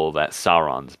temple that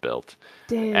Sauron's built.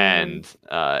 Damn. And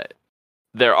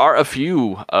there are a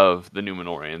few of the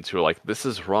Numenorians who are like, this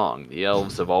is wrong. The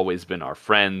elves have always been our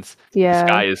friends. This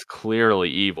guy Yeah. is clearly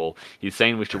evil. He's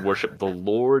saying we should worship the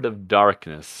Lord of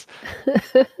Darkness.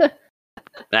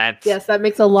 That Yes, that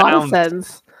makes a lot of sounds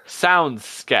sense. sounds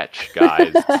sketch,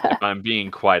 guys, if I'm being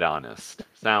quite honest.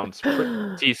 Sounds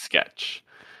pretty sketch.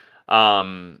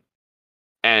 Um,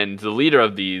 and the leader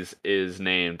of these is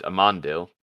named Amandil,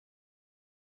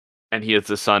 and he is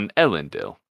the son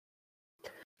Elendil.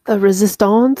 The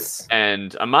resistance.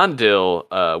 And Amandil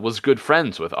was good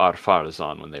friends with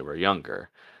Ar-Pharazôn when they were younger,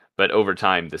 but over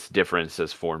time this difference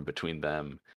has formed between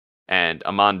them. And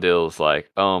Amandil's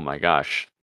like, "Oh my gosh,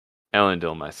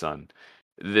 Elendil, my son,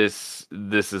 this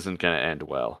isn't gonna end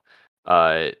well."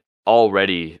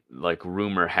 Already, like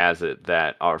rumor has it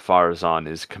that Ar-Pharazôn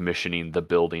is commissioning the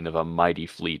building of a mighty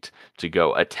fleet to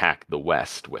go attack the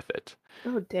West with it,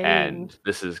 Oh dang. and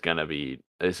this is gonna be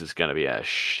a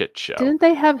shit show. Didn't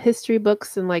they have history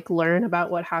books and like learn about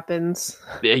what happens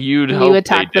Yeah, you'd when you hope they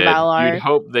attack the did. You'd Valar?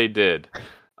 hope they did.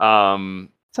 Um,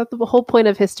 So the whole point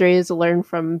of history is to learn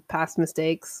from past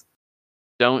mistakes.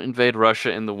 don't invade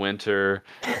Russia in the winter.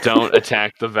 Don't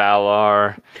attack the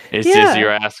Valar. It's just Yeah. you're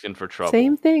asking for trouble.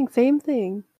 Same thing, same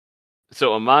thing.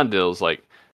 So Amandil's like,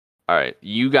 all right,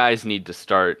 you guys need to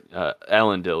start.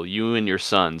 Elendil, you and your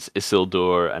sons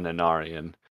Isildur and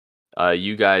Anarion.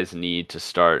 You guys need to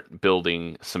start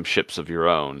building some ships of your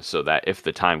own, so that if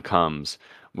the time comes,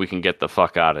 we can get the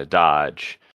fuck out of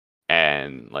Dodge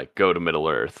and like go to Middle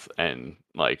Earth and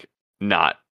like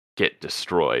not get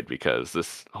destroyed because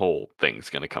this whole thing's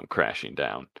gonna come crashing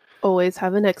down. Always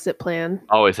have an exit plan.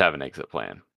 Always have an exit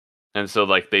plan. And so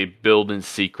like they build in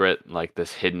secret like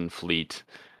this hidden fleet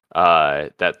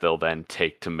that they'll then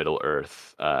take to Middle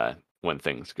Earth when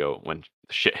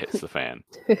shit hits the fan.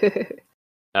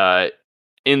 Uh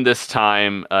in this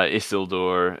time,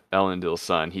 Isildur, Elendil's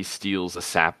son, he steals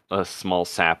a small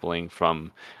sapling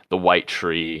from the White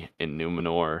Tree in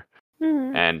Numenor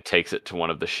Hmm. and takes it to one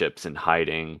of the ships in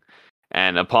hiding.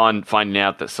 And upon finding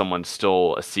out that someone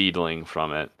stole a seedling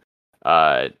from it,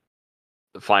 uh,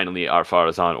 finally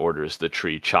Ar-Pharazôn orders the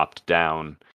tree chopped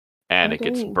down, and Oh it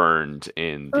gets dang. burned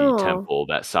in the Oh temple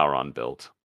that Sauron built.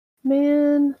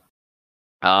 man.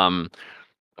 Um,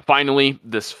 Finally,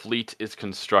 this fleet is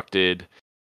constructed,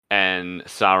 and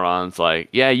Sauron's like,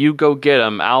 "Yeah, you go get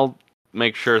them. I'll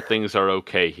make sure things are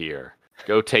okay here.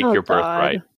 Go take Oh your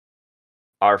birthright." god.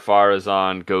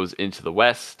 Ar-Pharazôn goes into the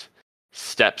west,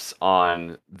 steps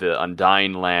on the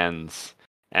Undying Lands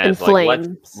and In is like,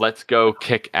 flames. let's go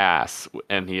kick ass.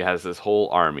 And he has this whole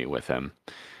army with him.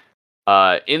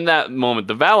 In that moment,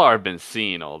 the Valar have been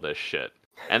seeing all this shit.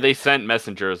 And they sent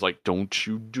messengers like, don't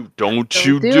you do it. Don't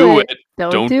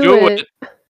Don't do do it. it.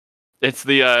 It's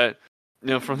the,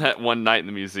 from that one night in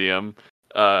the museum,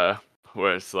 where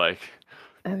it's like,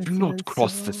 do not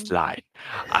cross this line.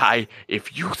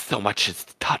 If you so much as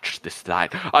touch this line,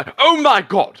 oh my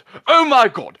god,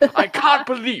 I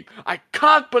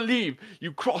can't believe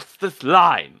you crossed this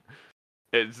line.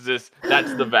 It's just,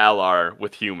 that's the Valar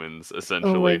with humans,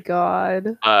 essentially. Oh my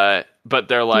god. But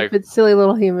they're like, stupid, silly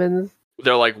little humans.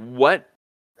 They're like, what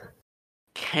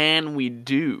can we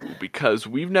do? Because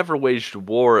we've never waged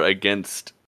war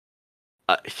against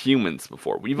humans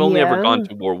before. We've only ever gone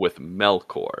to war with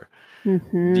Melkor.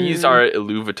 Mm-hmm. These are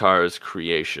Iluvatar's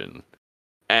creation.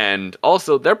 And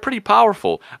also, they're pretty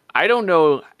powerful. I don't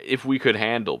know if we could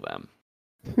handle them.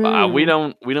 We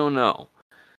don't know.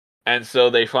 And so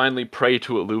they finally pray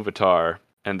to Iluvatar,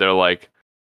 and they're like,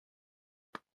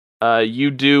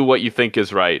 you do what you think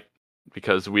is right,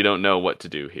 because we don't know what to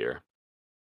do here.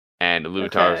 And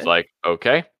Iluvatar's like,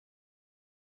 okay.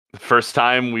 The first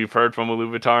time we've heard from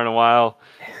Iluvatar in a while,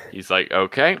 he's like,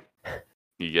 okay.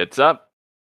 He gets up.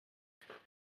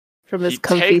 From his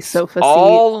comfy sofa seat.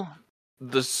 All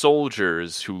the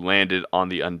soldiers who landed on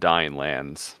the Undying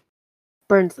Lands,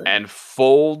 burns them, and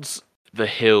folds the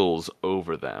hills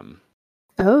over them.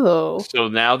 Oh. So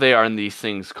now they are in these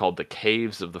things called the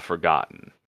Caves of the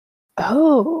Forgotten.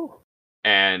 Oh.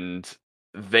 And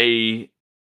they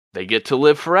get to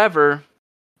live forever,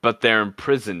 but they're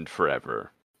imprisoned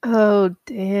forever. Oh,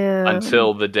 damn.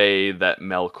 Until the day that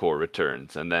Melkor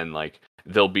returns, and then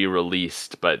they'll be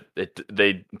released, but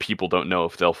people don't know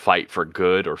if they'll fight for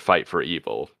good or fight for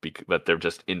evil, but they're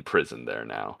just in prison there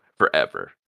now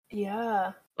forever.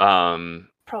 Yeah.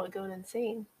 Probably going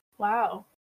insane. Wow.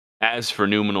 As for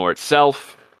Numenor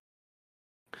itself,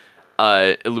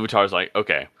 Iluvatar's like,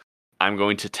 okay, I'm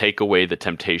going to take away the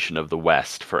temptation of the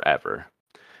West forever.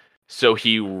 So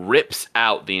he rips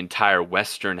out the entire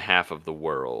western half of the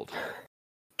world.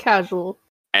 Casual.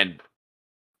 And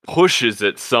pushes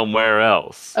it somewhere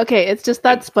else. Okay, it's just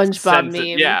that SpongeBob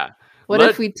meme. Yeah. What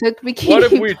if we took Bikini What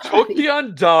if we took the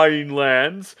Undying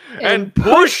Lands and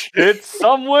pushed it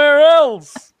somewhere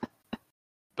else?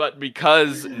 But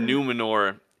because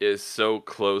Numenor is so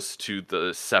close to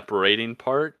the separating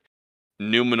part,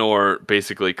 Numenor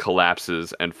basically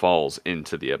collapses and falls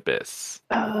into the abyss.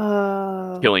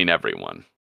 Killing everyone.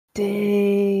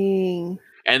 Dang.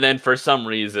 And then for some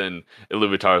reason,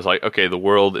 Iluvatar is like, okay, the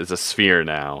world is a sphere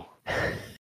now.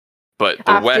 But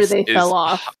the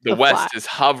West is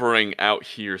hovering out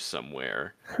here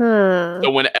somewhere. Huh. So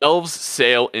when elves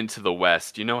sail into the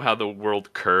West, you know how the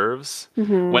world curves?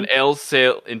 Mm-hmm. When elves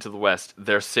sail into the West,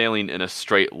 they're sailing in a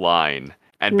straight line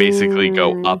and basically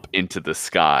go up into the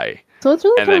sky. So it's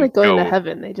really kind of like going to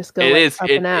heaven. They just go up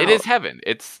and out. It is heaven.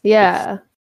 It's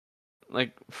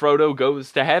like Frodo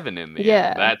goes to heaven in the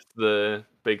end. That's the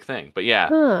big thing. But yeah.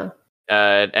 Huh.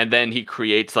 And then he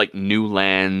creates new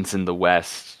lands in the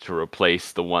West to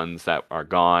replace the ones that are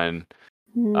gone.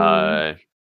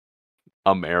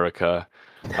 America.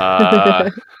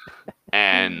 But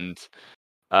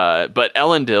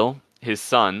Elendil, his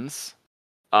sons,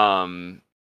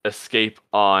 escape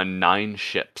on 9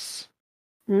 ships.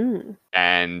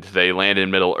 And they land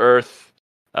in Middle Earth.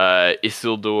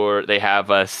 Isildur, they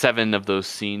have 7 of those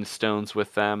Scene Stones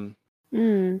with them.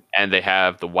 And they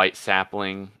have the White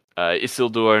Sapling.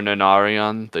 Isildur and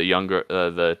Anarion, the younger,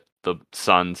 the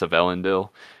sons of Elendil,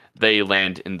 they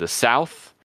land in the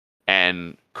south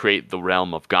and create the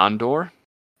realm of Gondor.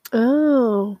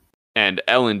 Oh. And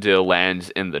Elendil lands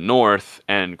in the north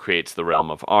and creates the realm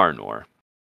of Arnor.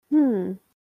 And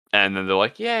then they're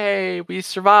like, yay, we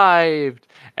survived!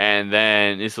 And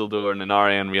then Isildur and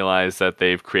Anarion realize that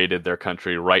they've created their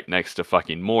country right next to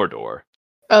fucking Mordor.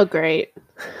 Oh, great.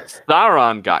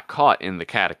 Sauron got caught in the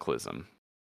Cataclysm.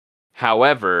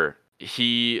 However,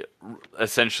 he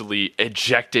essentially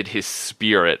ejected his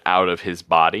spirit out of his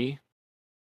body,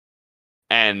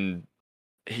 and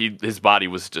his body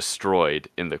was destroyed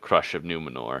in the crush of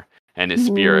Numenor, and his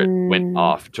spirit went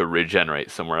off to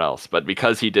regenerate somewhere else. But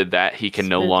because he did that, he can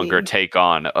no longer take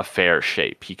on a fair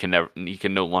shape. He can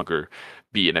no longer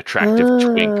be an attractive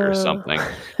twink or something.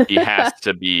 He has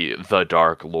to be the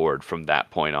Dark Lord from that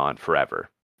point on forever.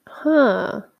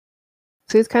 Huh.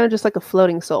 So he's kind of just like a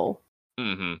floating soul.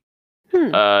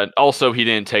 Also, he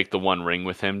didn't take the One Ring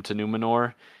with him to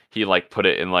Numenor. He put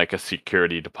it in a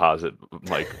security deposit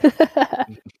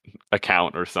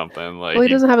account or something. Like Well, he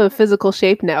doesn't have a physical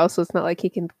shape now, so it's not like he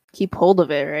can keep hold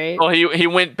of it, right? well, he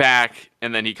went back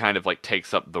and then he kind of like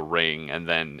takes up the ring and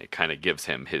then it kind of gives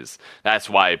him his. That's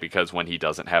why, because when he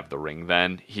doesn't have the ring,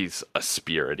 then he's a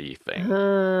spirity thing.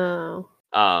 Oh.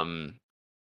 Um,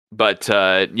 but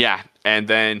yeah, and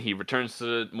then he returns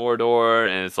to Mordor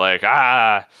and it's like,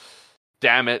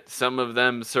 damn it, some of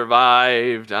them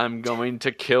survived. I'm going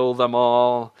to kill them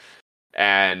all.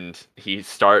 And he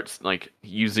starts like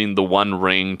using the One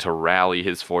Ring to rally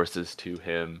his forces to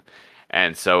him.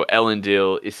 And so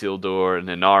Elendil, Isildur, and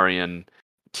Anarion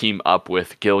team up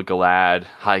with Gil-galad,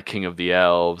 High King of the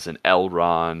Elves, and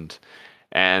Elrond,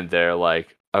 and they're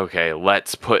like, "Okay,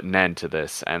 let's put an end to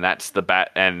this." And that's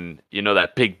and you know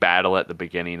that big battle at the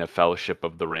beginning of Fellowship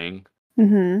of the Ring?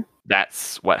 Mm-hmm.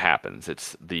 That's what happens.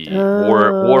 It's the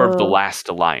war of the Oh. last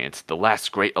alliance, the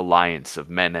last great alliance of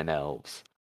men and elves.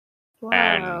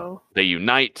 And Wow. they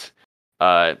unite.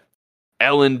 Uh,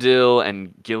 Elendil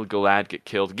and Gil-galad get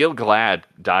killed. Gil-galad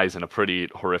dies in a pretty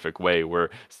horrific way,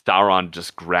 where Sauron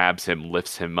just grabs him,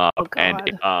 lifts him Oh up,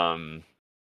 and God.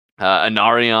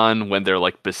 Anarion, when they're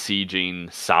like besieging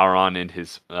Sauron in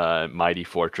his mighty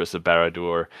fortress of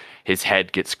Barad-dûr, his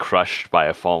head gets crushed by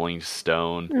a falling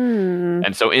stone. Hmm.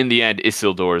 And so in the end,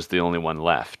 Isildur is the only one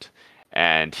left.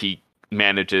 And he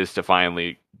manages to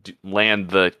finally land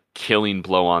the killing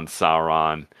blow on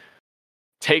Sauron,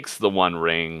 takes the One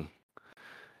Ring,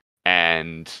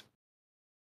 and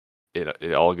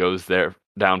it all goes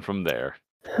down from there.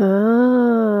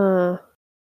 Huh.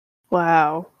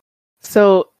 Wow.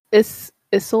 So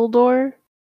Isildur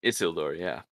Isildur,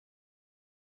 yeah.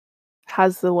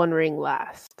 has the One Ring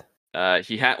last.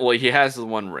 He has the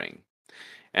One Ring.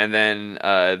 And then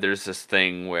there's this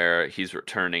thing where he's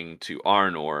returning to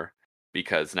Arnor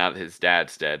because now that his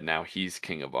dad's dead, now he's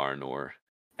king of Arnor.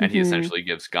 And he Mm-hmm. essentially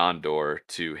gives Gondor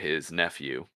to his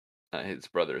nephew, his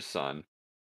brother's son.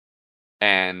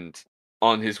 And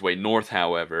on his way north,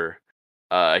 however,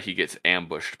 he gets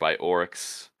ambushed by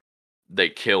orcs. They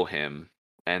kill him,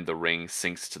 and the ring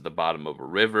sinks to the bottom of a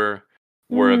river,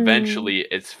 where Mm. eventually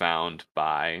it's found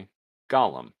by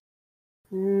Gollum,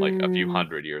 like a few Mm.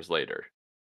 hundred years later.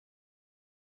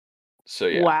 So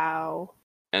yeah. Wow.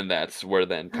 And that's where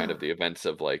then kind of the events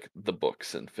of like the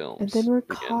books and And then films we're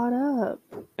begin. caught up.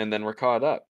 And then we're caught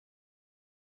up.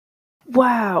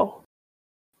 Wow.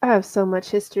 I have so much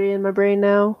history in my brain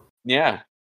now. Yeah.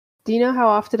 Do you know how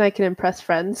often I can impress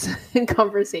friends in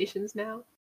conversations now?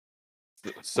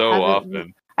 I So haven't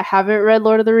often. I haven't read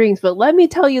Lord of the Rings, but let me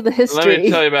tell you the Let me tell history.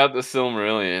 you about the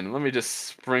Silmarillion. Let me just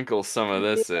sprinkle some of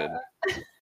Yeah. this in.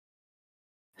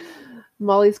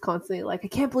 Molly's constantly like, I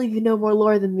can't believe you know more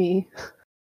lore than me.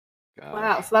 Wow,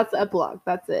 Gosh. so that's the epilogue.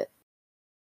 That's it.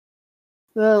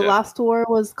 The Yep. last war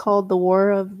was called the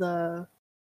War of the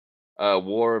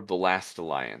War of the Last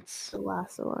Alliance.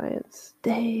 Last Alliance.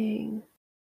 Dang.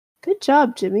 Good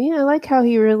job, Jimmy. I like how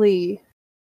he really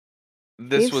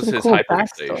This gave was some his cool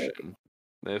backstory. hyperfixation.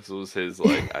 This was his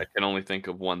like, I can only think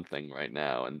of one thing right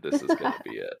now, and this is gonna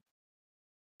be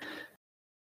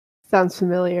Sounds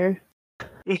familiar.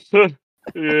 it.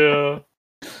 Yeah.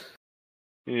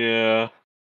 Yeah.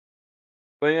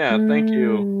 But yeah, thank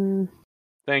you. Mm,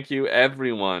 Thank you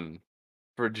everyone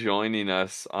for joining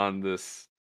us on this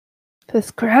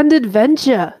grand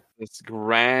adventure. this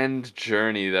grand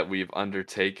journey that we've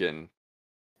undertaken.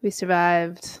 We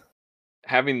survived.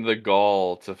 Having the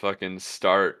gall to fucking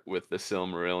start with the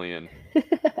Silmarillion.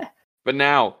 But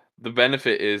now the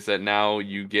benefit is that now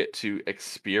you get to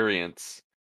experience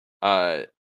uh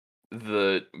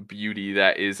the beauty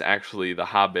that is actually The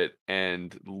Hobbit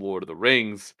and Lord of the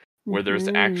Rings, where there's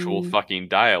actual Mhm. fucking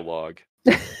dialogue.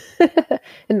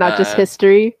 And not just Uh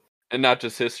history. and not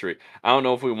just history. I don't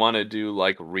know if we want to do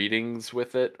like readings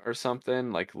with it or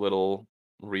something, like little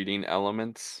reading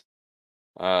elements.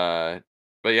 Uh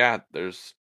but yeah,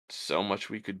 there's so much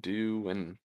we could do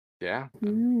and yeah,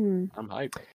 Mm. I'm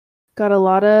hyped. Got a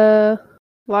lot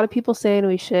of people saying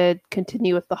we should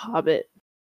continue with The Hobbit.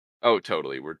 Oh,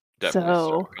 totally. We're definitely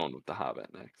So, going with The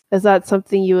Hobbit next. is that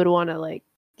something you would want to like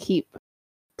keep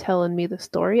telling me the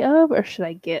story of, or should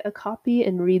I get a copy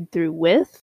and read through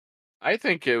with? I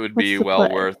think it would What's be the well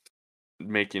play? worth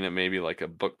making it maybe like a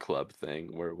book club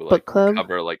thing where we Book like club?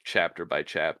 cover like chapter by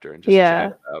chapter and just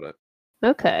chat Yeah. about it.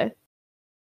 Okay.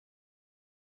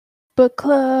 Book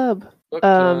club. Book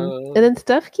And club. then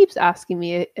Steph keeps asking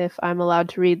me if I'm allowed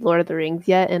to read Lord of the Rings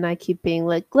yet, and I keep being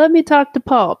like, "Let me talk to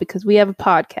Paul because we have a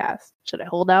podcast." Should I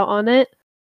hold out on it?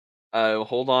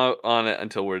 Hold on it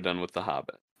until we're done with The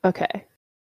Hobbit. Okay.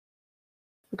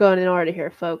 We're going in order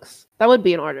here, folks. That would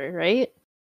be in order, right?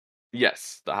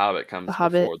 Yes, The Hobbit The comes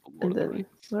Hobbit before The Lord and of the then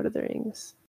Rings. Lord of the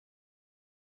Rings.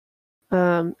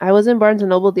 I was in Barnes and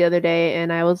Noble the other day,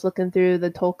 and I was looking through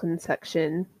the Tolkien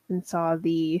section and saw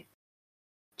the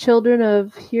Children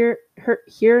of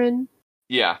Hurin.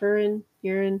 Yeah. Hurin.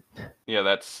 Yeah,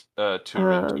 that's Turin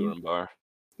Turambar.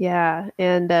 Yeah,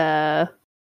 and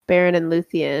Baron and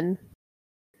Luthien.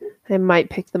 I might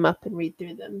pick them up and read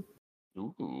through them.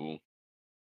 Ooh.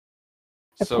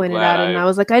 I So pointed glad at it, and I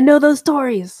was like, I know those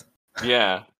stories.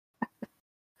 Yeah.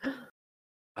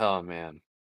 Oh man.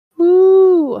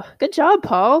 Woo! Good job,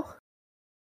 Paul.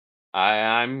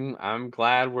 I'm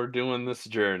glad we're doing this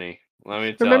journey. Let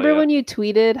me tell Remember you. when you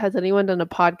tweeted, has anyone done a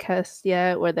podcast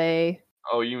yet where they...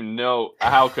 Oh,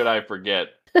 how could I forget?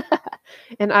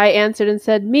 And I answered and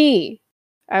said, me.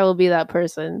 I will be that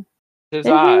person. Tis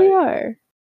And here we I. are.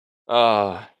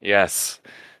 Oh, yes.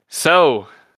 So,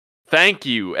 thank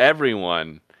you,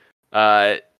 everyone.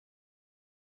 No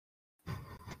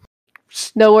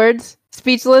words?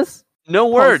 Speechless? No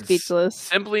Paul's words. speechless.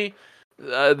 Simply,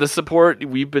 the support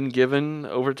we've been given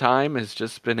over time has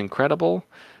just been incredible.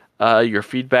 Your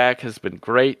feedback has been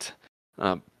great.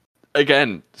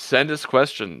 Again, send us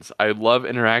questions. I love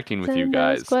interacting with you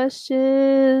guys. Send us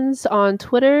questions on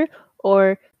Twitter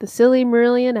or the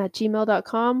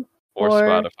sillymarillion@gmail.com or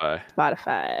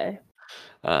Spotify.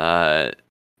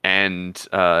 And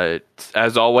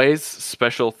as always,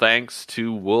 special thanks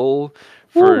to Wool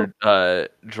for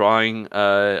drawing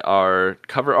our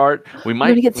cover art. We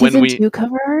might get season 2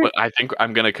 cover art. I think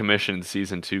I'm gonna commission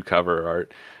season 2 cover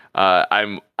art.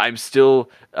 I'm still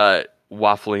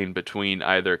waffling between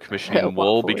either commissioning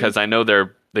Wool because I know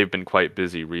they've been quite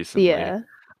busy recently. Yeah.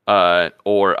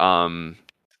 Or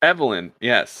Evelyn,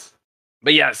 yes.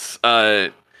 But yes,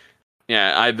 yeah,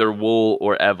 either Wool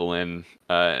or Evelyn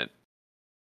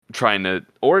trying to,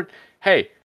 or hey,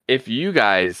 if you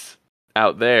guys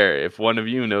out there, if one of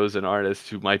you knows an artist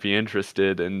who might be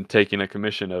interested in taking a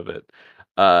commission of it,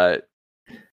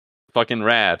 fucking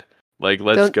rad. Like,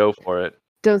 let's go for it.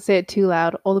 Don't say it too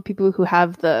loud. All the people who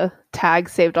have the tag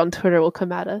saved on Twitter will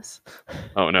come at us.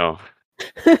 Oh no.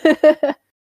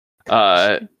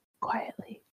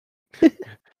 Quietly.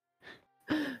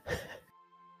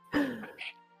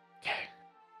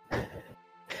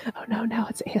 Oh no, now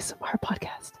it's ASMR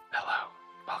podcast. Hello.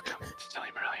 Welcome to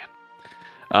Silmarillion.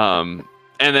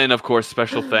 And then of course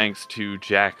special thanks to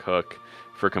Jack Hook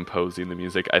for composing the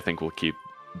music. I think we'll keep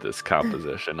this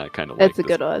composition. I kind of like It's a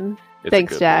good one. It's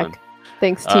Thanks, Jack. One.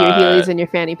 Thanks to your Heelys and your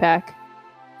fanny pack.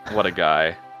 What a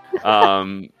guy.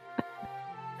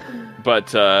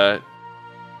 But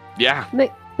yeah.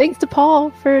 Thanks to Paul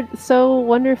for so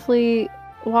wonderfully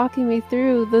walking me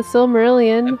through the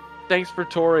Silmarillion. And thanks for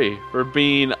Tori for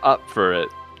being up for it.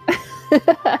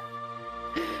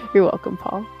 You're welcome,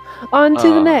 Paul. On to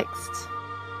the next.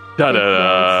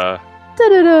 Da-da-da.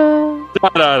 Da-da-da.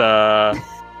 Da-da-da.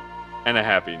 And a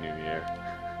happy new year.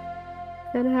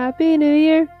 And a happy new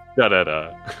year.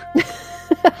 Da-da-da.